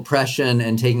of oppression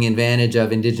and taking advantage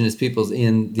of indigenous peoples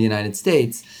in the United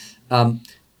States.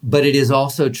 But it is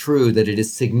also true that it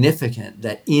is significant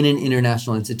that in an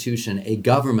international institution, a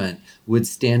government would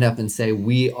stand up and say,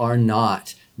 we are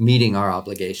not meeting our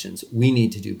obligations. We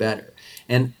need to do better.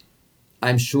 And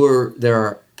I'm sure there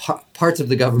are parts of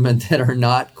the government that are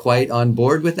not quite on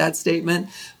board with that statement.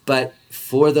 But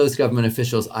for those government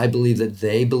officials, I believe that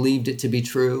they believed it to be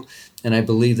true. And I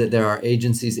believe that there are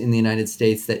agencies in the United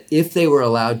States that, if they were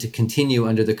allowed to continue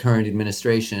under the current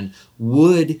administration,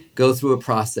 would go through a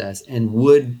process and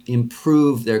would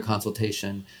improve their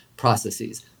consultation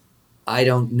processes. I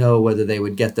don't know whether they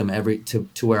would get them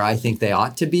to where I think they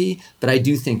ought to be, but I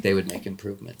do think they would make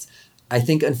improvements. I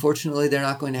think, unfortunately, they're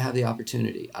not going to have the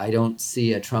opportunity. I don't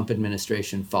see a Trump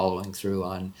administration following through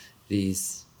on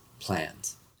these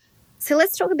plans. So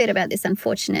let's talk a bit about this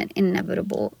unfortunate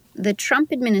inevitable. The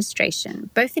Trump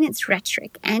administration, both in its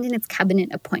rhetoric and in its cabinet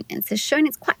appointments, has shown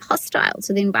it's quite hostile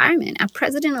to the environment. Our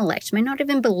president-elect may not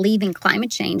even believe in climate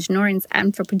change nor in its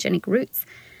anthropogenic roots.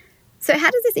 So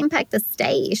how does this impact the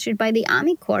stay issued by the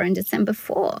Army Corps on December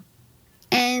 4?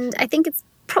 And I think it's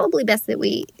probably best that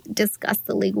we discuss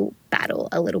the legal battle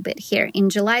a little bit here. In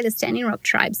July, the Standing Rock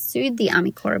Tribe sued the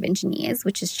Army Corps of Engineers,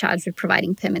 which is charged with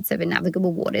providing permits over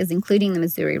navigable waters, including the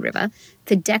Missouri River,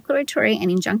 for declaratory and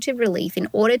injunctive relief in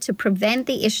order to prevent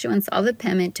the issuance of a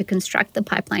permit to construct the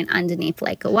pipeline underneath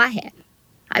Lake Oahe.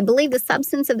 I believe the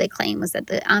substance of their claim was that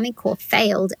the Army Corps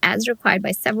failed, as required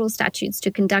by several statutes,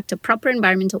 to conduct a proper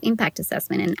environmental impact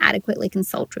assessment and adequately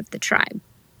consult with the tribe.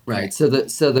 Right. So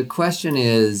the question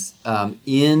is,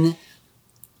 in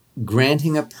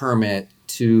granting a permit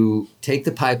to take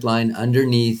the pipeline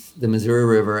underneath the Missouri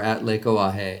River at Lake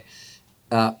Oahe,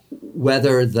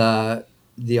 whether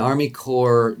the Army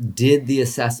Corps did the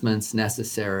assessments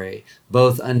necessary,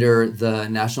 both under the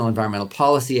National Environmental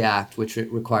Policy Act, which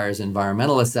requires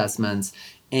environmental assessments,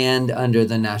 and under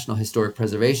the National Historic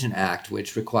Preservation Act,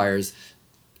 which requires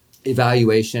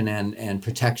evaluation and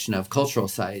protection of cultural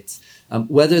sites,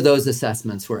 whether those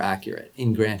assessments were accurate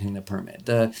in granting the permit.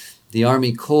 The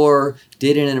Army Corps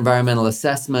did an environmental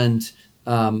assessment,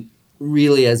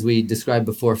 really, as we described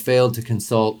before, failed to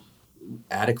consult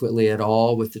adequately at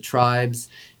all with the tribes,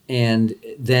 and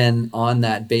then on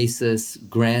that basis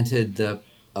granted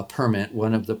a permit,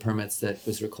 one of the permits that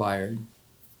was required,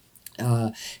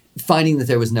 finding that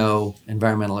there was no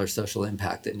environmental or social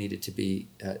impact that needed to be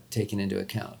taken into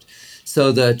account.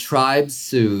 So the tribes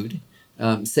sued,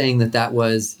 saying that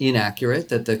was inaccurate,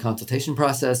 that the consultation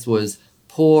process was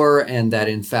poor, and that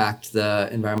in fact the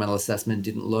environmental assessment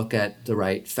didn't look at the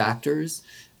right factors,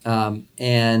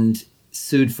 and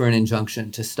sued for an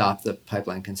injunction to stop the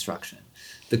pipeline construction.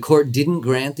 The court didn't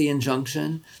grant the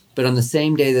injunction, but on the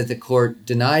same day that the court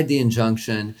denied the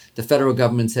injunction, the federal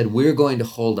government said, we're going to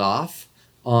hold off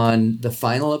on the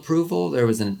final approval. There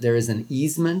is an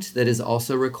easement that is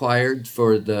also required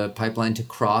for the pipeline to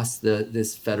cross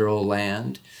this federal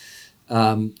land.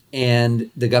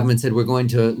 And the government said, we're going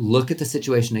to look at the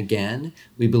situation again.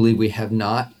 We believe we have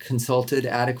not consulted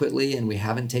adequately and we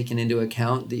haven't taken into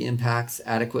account the impacts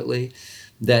adequately.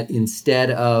 That instead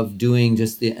of doing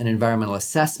just an environmental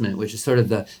assessment, which is sort of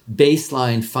the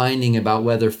baseline finding about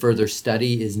whether further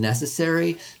study is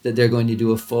necessary, that they're going to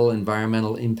do a full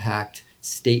environmental impact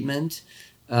statement.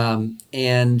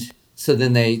 And so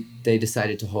then they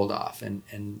decided to hold off.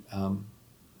 And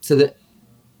So that,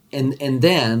 and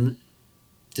then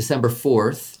December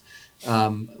 4th,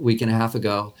 week and a half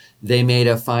ago, they made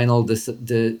a final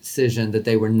decision that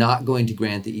they were not going to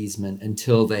grant the easement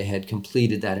until they had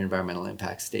completed that environmental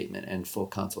impact statement and full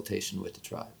consultation with the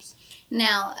tribes.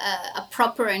 Now, a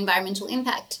proper environmental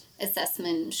impact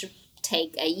assessment should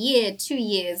take a year, 2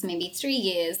 years, maybe 3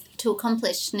 years to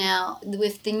accomplish. Now,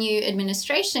 with the new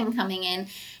administration coming in,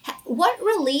 what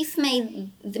relief may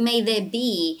there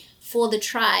be for the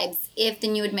tribes if the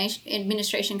new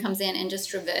administration comes in and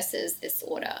just reverses this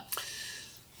order?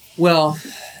 Well,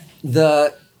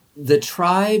 the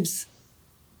tribes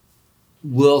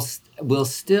will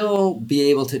still be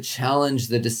able to challenge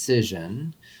the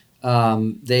decision.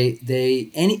 Anything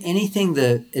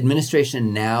the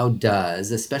administration now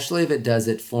does, especially if it does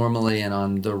it formally and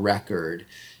on the record,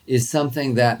 is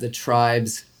something that the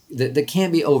tribes that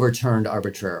can't be overturned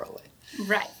arbitrarily.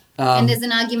 Right. And there's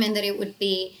an argument that it would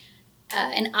be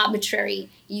an arbitrary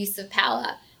use of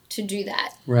power to do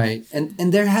that. Right.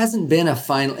 And there hasn't been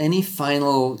any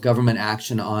final government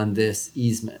action on this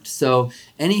easement. So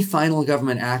any final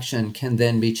government action can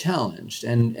then be challenged.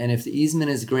 And if the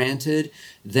easement is granted,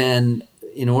 then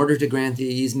in order to grant the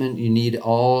easement, you need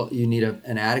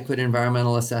an adequate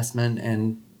environmental assessment,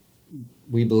 and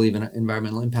we believe an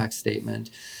environmental impact statement.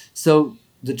 So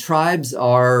the tribes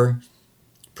are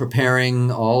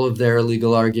preparing all of their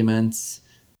legal arguments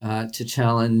to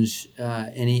challenge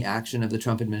any action of the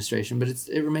Trump administration, but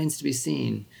it remains to be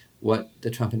seen what the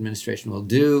Trump administration will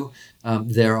do.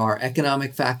 There are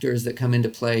economic factors that come into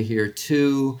play here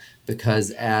too, because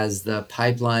as the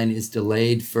pipeline is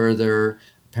delayed further,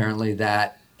 apparently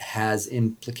that has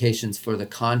implications for the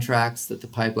contracts that the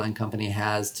pipeline company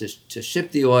has to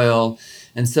ship the oil.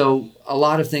 And so a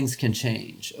lot of things can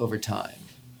change over time.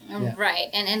 Yeah. Right.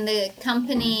 And the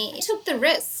company took the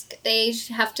risk. They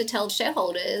have to tell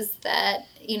shareholders that,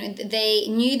 they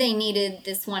knew they needed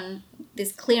this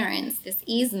clearance, this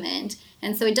easement.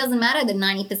 And so it doesn't matter that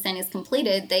 90% is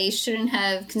completed. They shouldn't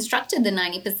have constructed the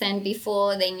 90%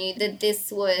 before they knew that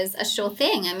this was a sure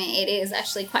thing. I mean, it is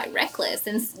actually quite reckless.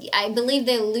 And I believe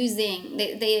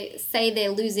they say they're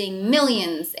losing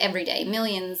millions every day,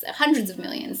 millions, hundreds of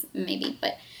millions maybe.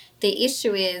 But the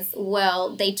issue is,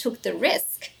 they took the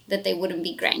risk that they wouldn't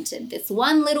be granted this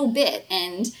one little bit.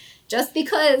 And just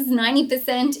because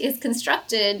 90% is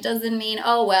constructed doesn't mean,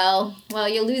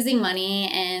 you're losing money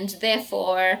and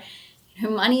therefore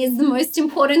money is the most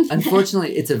important thing.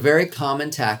 Unfortunately, it's a very common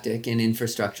tactic in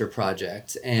infrastructure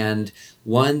projects, and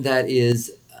one that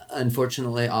is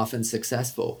unfortunately often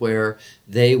successful, where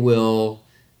they will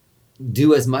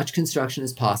do as much construction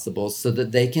as possible so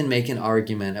that they can make an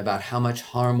argument about how much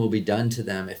harm will be done to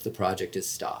them if the project is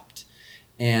stopped.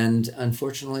 And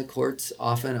unfortunately, courts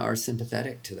often are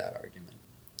sympathetic to that argument.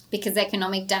 Because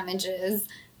economic damages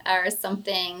are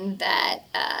something that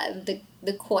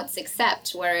the courts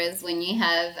accept, whereas when you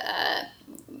have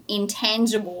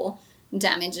intangible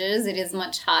damages, it is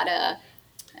much harder.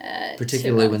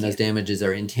 Particularly when those damages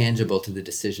are intangible to the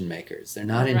decision makers. They're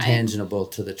not intangible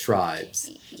to the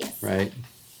tribes. Yes. Right?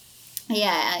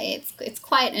 Yeah, it's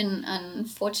quite an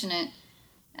unfortunate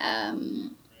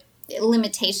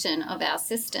limitation of our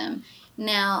system.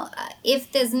 Now, if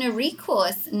there's no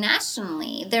recourse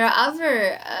nationally, there are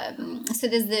other. So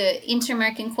there's the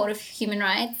Inter-American Court of Human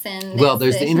Rights, and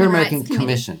there's the Inter-American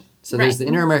Commission. So there's the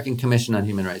Inter-American Commission on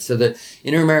Human Rights. So the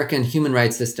Inter-American human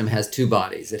rights system has two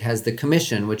bodies. It has the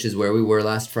Commission, which is where we were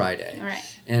last Friday,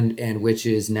 and which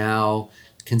is now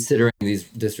considering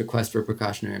this request for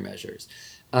precautionary measures.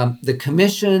 The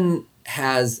Commission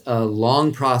has a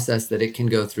long process that it can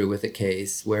go through with a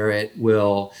case, where it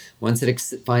will, once it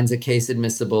finds a case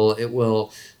admissible, it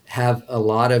will have a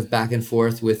lot of back and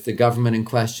forth with the government in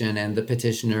question and the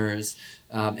petitioners,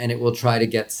 and it will try to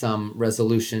get some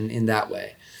resolution in that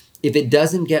way. If it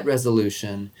doesn't get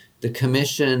resolution, the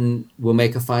Commission will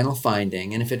make a final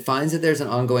finding, and if it finds that there's an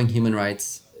ongoing human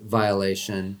rights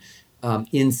violation,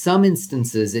 in some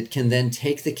instances, it can then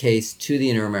take the case to the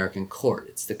Inter-American Court.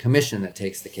 It's the Commission that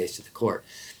takes the case to the court.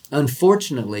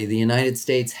 Unfortunately, the United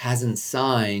States hasn't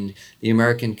signed the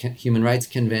American Human Rights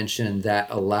Convention that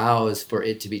allows for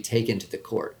it to be taken to the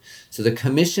court. So the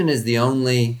Commission is the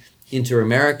only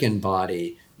inter-American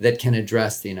body that can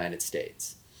address the United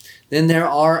States. Then there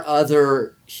are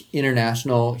other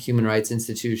international human rights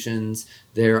institutions.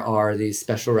 There are these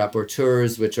special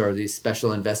rapporteurs, which are these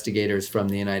special investigators from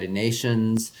the United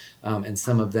Nations, and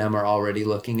some of them are already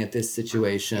looking at this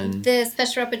situation. The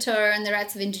Special Rapporteur on the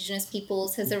Rights of Indigenous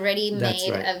Peoples has already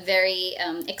made a very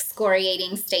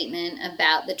excoriating statement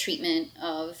about the treatment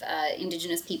of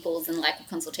Indigenous peoples and lack of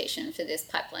consultation for this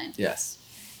pipeline. Yes.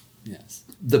 Yes.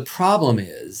 The problem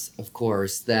is, of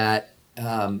course, that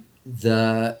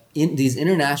these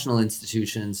international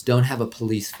institutions don't have a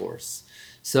police force.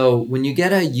 So when you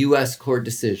get a U.S. court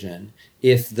decision,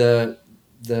 if the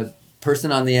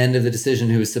person on the end of the decision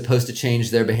who is supposed to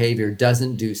change their behavior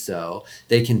doesn't do so,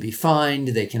 they can be fined,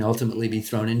 they can ultimately be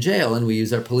thrown in jail, and we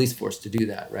use our police force to do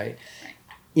that, right?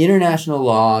 International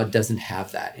law doesn't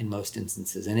have that in most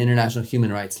instances, and international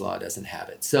human rights law doesn't have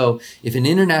it. So if an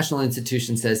international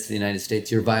institution says to the United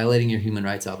States, you're violating your human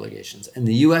rights obligations, and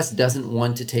the U.S. doesn't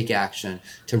want to take action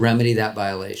to remedy that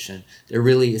violation, there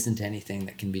really isn't anything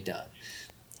that can be done.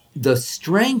 The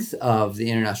strength of the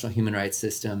international human rights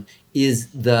system is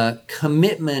the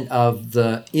commitment of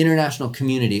the international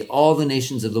community, all the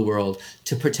nations of the world,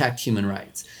 to protect human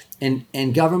rights.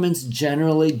 And governments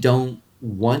generally don't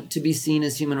want to be seen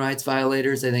as human rights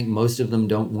violators. I think most of them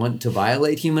don't want to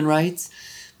violate human rights.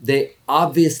 They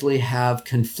obviously have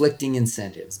conflicting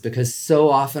incentives because so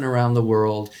often around the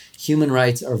world, human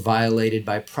rights are violated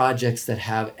by projects that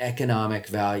have economic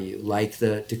value, like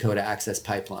the Dakota Access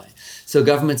Pipeline. So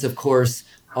governments, of course,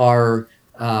 have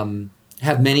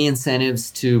many incentives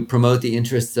to promote the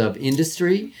interests of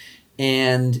industry,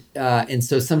 and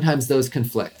so sometimes those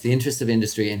conflict, the interests of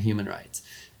industry and human rights.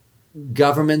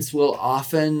 Governments will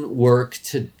often work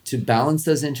to balance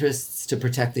those interests to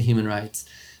protect the human rights.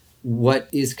 What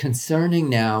is concerning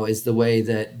now is the way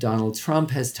that Donald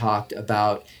Trump has talked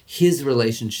about his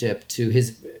relationship to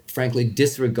his, frankly,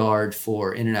 disregard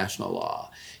for international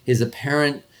law, his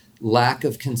apparent lack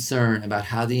of concern about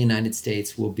how the United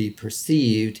States will be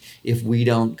perceived if we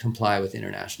don't comply with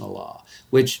international law,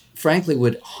 which frankly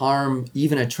would harm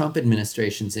even a Trump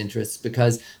administration's interests,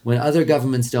 because when other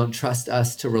governments don't trust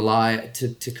us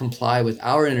to comply with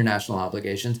our international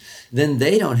obligations, then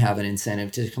they don't have an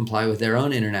incentive to comply with their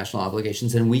own international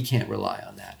obligations, and we can't rely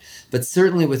on that. But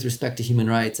certainly with respect to human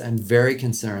rights, I'm very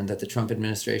concerned that the Trump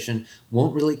administration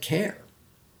won't really care.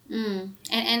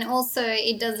 And also,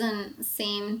 it doesn't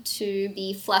seem to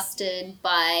be flustered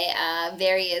by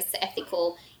various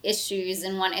ethical issues.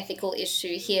 And one ethical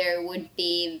issue here would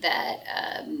be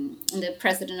that the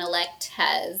president-elect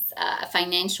has a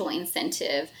financial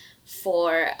incentive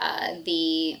for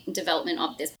the development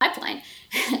of this pipeline.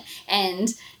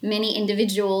 And many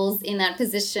individuals in that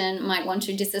position might want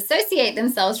to disassociate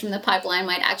themselves from the pipeline,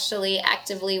 might actually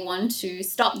actively want to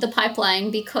stop the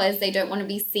pipeline because they don't want to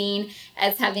be seen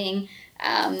as having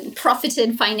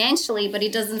profited financially, but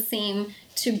it doesn't seem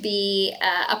to be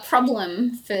a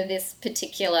problem for this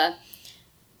particular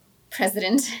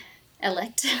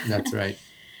president-elect. That's right.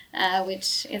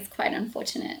 Which is quite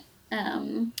unfortunate.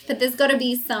 But there's got to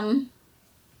be some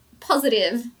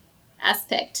positive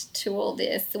aspect to all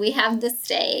this. We have the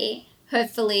stay.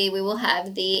 Hopefully we will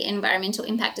have the environmental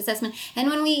impact assessment. And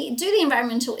when we do the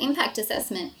environmental impact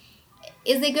assessment,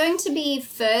 is there going to be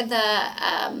further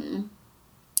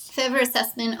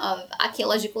assessment of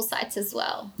archaeological sites as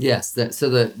well? Yes.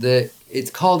 So it's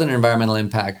called an environmental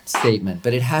impact statement,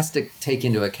 but it has to take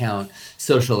into account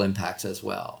social impacts as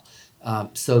well.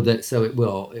 So it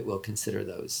will consider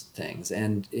those things,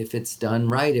 and if it's done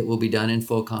right, it will be done in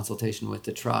full consultation with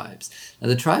the tribes. Now,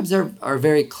 the tribes are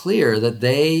very clear that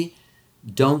they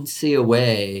don't see a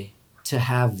way to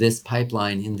have this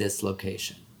pipeline in this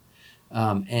location,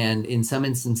 and in some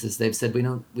instances, they've said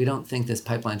we don't think this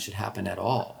pipeline should happen at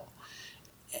all.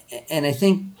 And I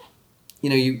think,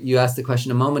 you asked the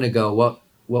question a moment ago,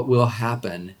 what will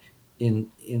happen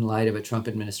in light of a Trump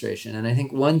administration. And I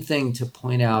think one thing to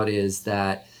point out is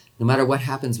that no matter what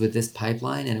happens with this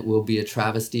pipeline, and it will be a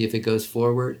travesty if it goes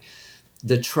forward,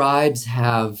 the tribes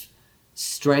have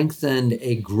strengthened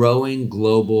a growing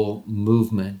global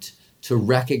movement to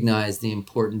recognize the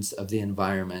importance of the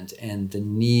environment and the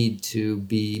need to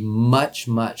be much,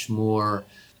 much more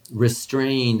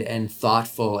restrained and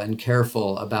thoughtful and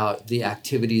careful about the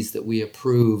activities that we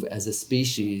approve as a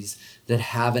species that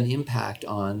have an impact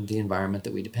on the environment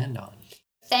that we depend on.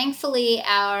 Thankfully,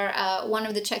 our one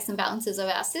of the checks and balances of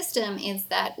our system is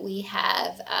that we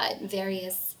have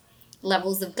various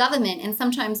levels of government, and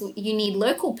sometimes you need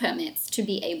local permits to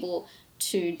be able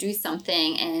to do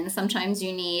something, and sometimes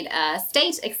you need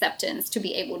state acceptance to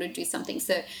be able to do something.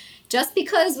 So just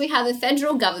because we have a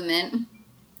federal government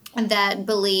that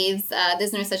believes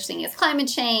there's no such thing as climate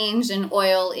change and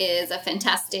oil is a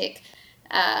fantastic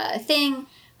thing,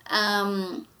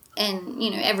 and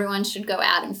everyone should go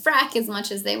out and frack as much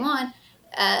as they want,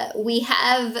 we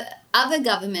have other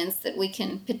governments that we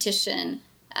can petition,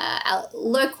 our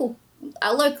local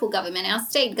government, our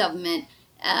state government.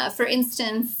 For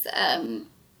instance,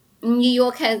 New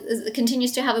York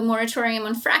continues to have a moratorium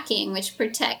on fracking, which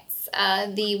protects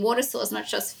the water source, not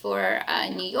just for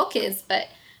New Yorkers, but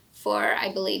for,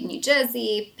 I believe, New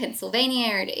Jersey,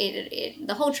 Pennsylvania,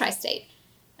 the whole tri-state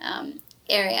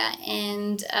area.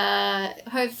 And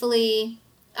hopefully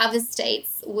other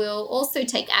states will also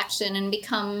take action and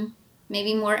become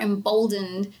maybe more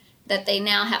emboldened that they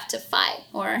now have to fight.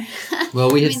 Or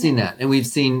well, we have seen that, and we've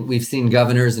seen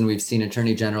governors and we've seen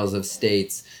attorney generals of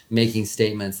states making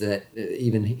statements that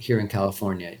even here in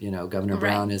California, Governor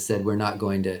Brown has said we're not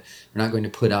going to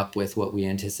put up with what we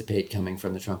anticipate coming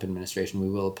from the Trump administration. We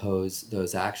will oppose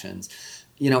those actions.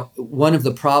 One of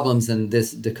the problems, and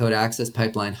this Dakota Access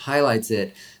Pipeline highlights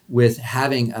it, with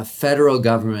having a federal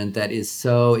government that is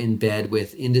so in bed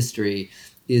with industry,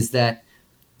 is that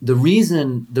the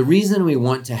reason we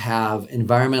want to have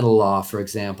environmental law, for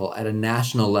example, at a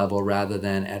national level rather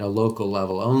than at a local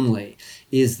level only,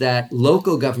 is that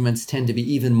local governments tend to be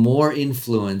even more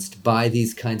influenced by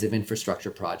these kinds of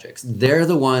infrastructure projects. They're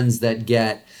the ones that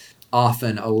get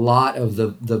often a lot of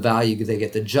the value. They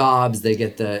get the jobs, they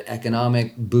get the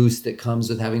economic boost that comes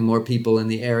with having more people in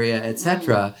the area,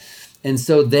 etc. And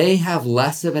so they have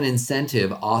less of an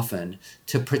incentive often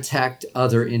to protect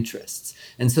other interests.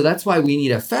 And so that's why we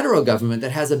need a federal government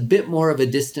that has a bit more of a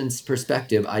distance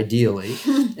perspective, ideally,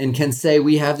 and can say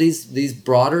we have these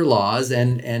broader laws,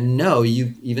 and no,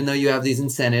 even though you have these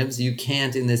incentives, you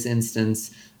can't in this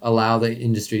instance allow the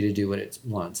industry to do what it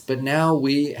wants. But now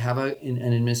we have an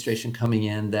administration coming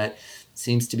in that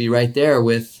seems to be right there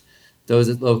with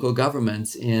those local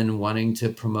governments in wanting to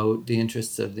promote the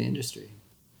interests of the industry.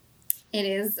 It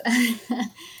is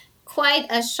quite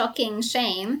a shocking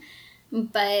shame.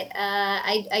 But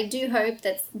I do hope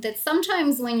that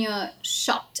sometimes when you're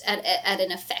shocked at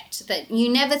an effect that you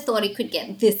never thought it could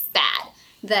get this bad,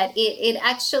 that it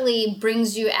actually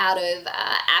brings you out of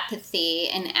apathy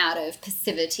and out of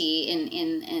passivity.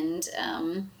 And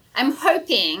I'm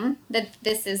hoping that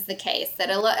this is the case, that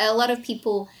a lot of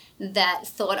people that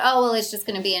thought, oh, well, it's just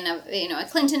going to be a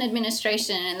Clinton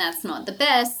administration and that's not the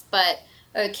best, but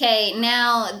okay,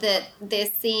 now that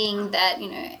they're seeing that,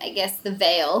 I guess the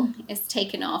veil is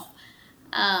taken off,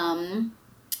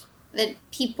 that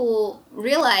people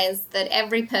realize that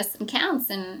every person counts,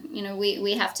 and,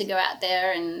 we have to go out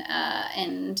there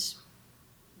and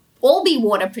all be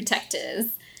water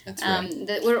protectors. That's right.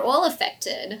 That we're all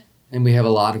affected. And we have a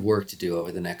lot of work to do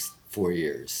over the next 4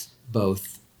 years,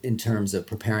 both in terms of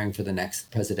preparing for the next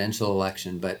presidential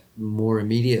election, but more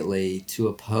immediately to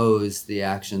oppose the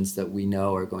actions that we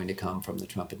know are going to come from the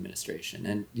Trump administration.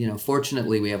 And,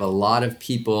 fortunately, we have a lot of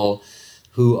people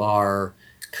who are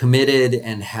committed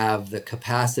and have the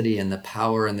capacity and the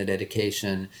power and the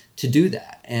dedication to do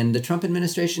that. And the Trump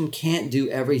administration can't do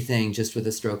everything just with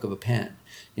a stroke of a pen.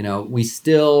 We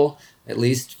still, at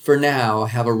least for now,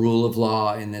 have a rule of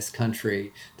law in this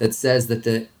country that says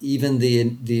that even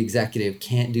the executive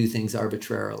can't do things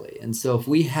arbitrarily. And so if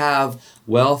we have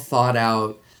well thought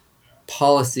out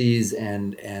policies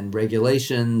and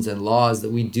regulations and laws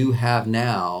that we do have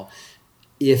now,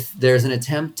 if there's an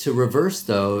attempt to reverse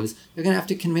those, you're going to have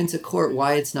to convince a court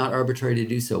why it's not arbitrary to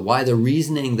do so, why the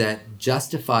reasoning that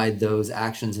justified those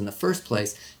actions in the first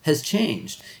place has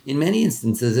changed. In many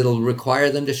instances, it'll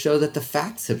require them to show that the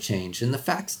facts have changed, and the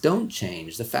facts don't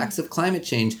change. The facts of climate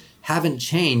change haven't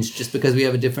changed just because we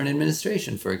have a different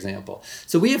administration, for example.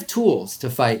 So we have tools to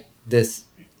fight this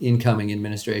incoming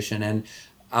administration, and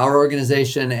our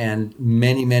organization and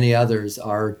many, many others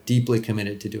are deeply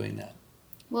committed to doing that.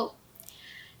 Well,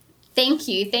 thank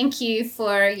you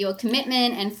for your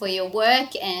commitment and for your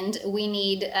work, and we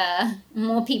need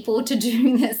more people to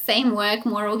do the same work,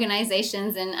 more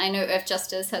organizations, and I know Earth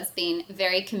Justice has been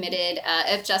very committed.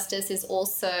 Earth Justice is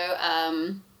also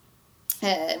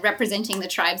representing the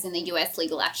tribes in the U.S.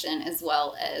 legal action as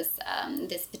well as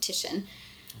this petition.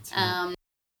 Right.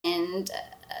 And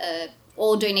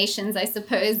all donations, I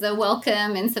suppose, are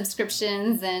welcome, and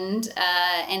subscriptions, and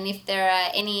if there are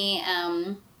any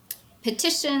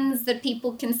petitions that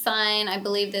people can sign. I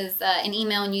believe there's an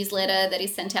email newsletter that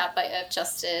is sent out by Earth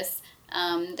Justice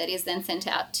that is then sent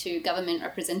out to government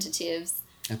representatives.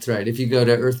 That's right. If you go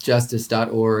to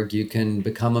earthjustice.org, you can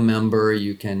become a member,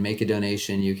 you can make a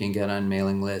donation, you can get on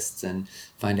mailing lists and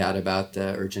find out about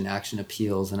the urgent action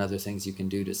appeals and other things you can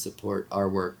do to support our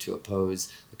work to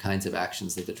oppose the kinds of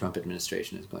actions that the Trump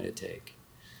administration is going to take.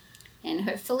 And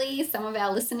hopefully some of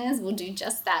our listeners will do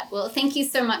just that. Well, thank you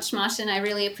so much, Martin. I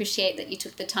really appreciate that you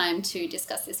took the time to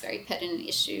discuss this very pertinent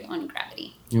issue on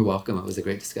gravity. You're welcome. It was a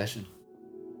great discussion.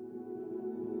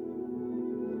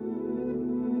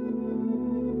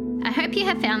 I hope you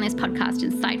have found this podcast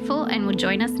insightful and will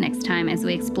join us next time as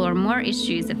we explore more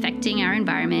issues affecting our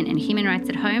environment and human rights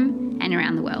at home and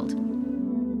around the world.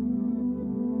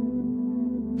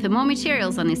 For more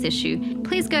materials on this issue,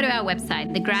 please go to our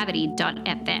website,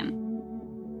 thegravity.fm.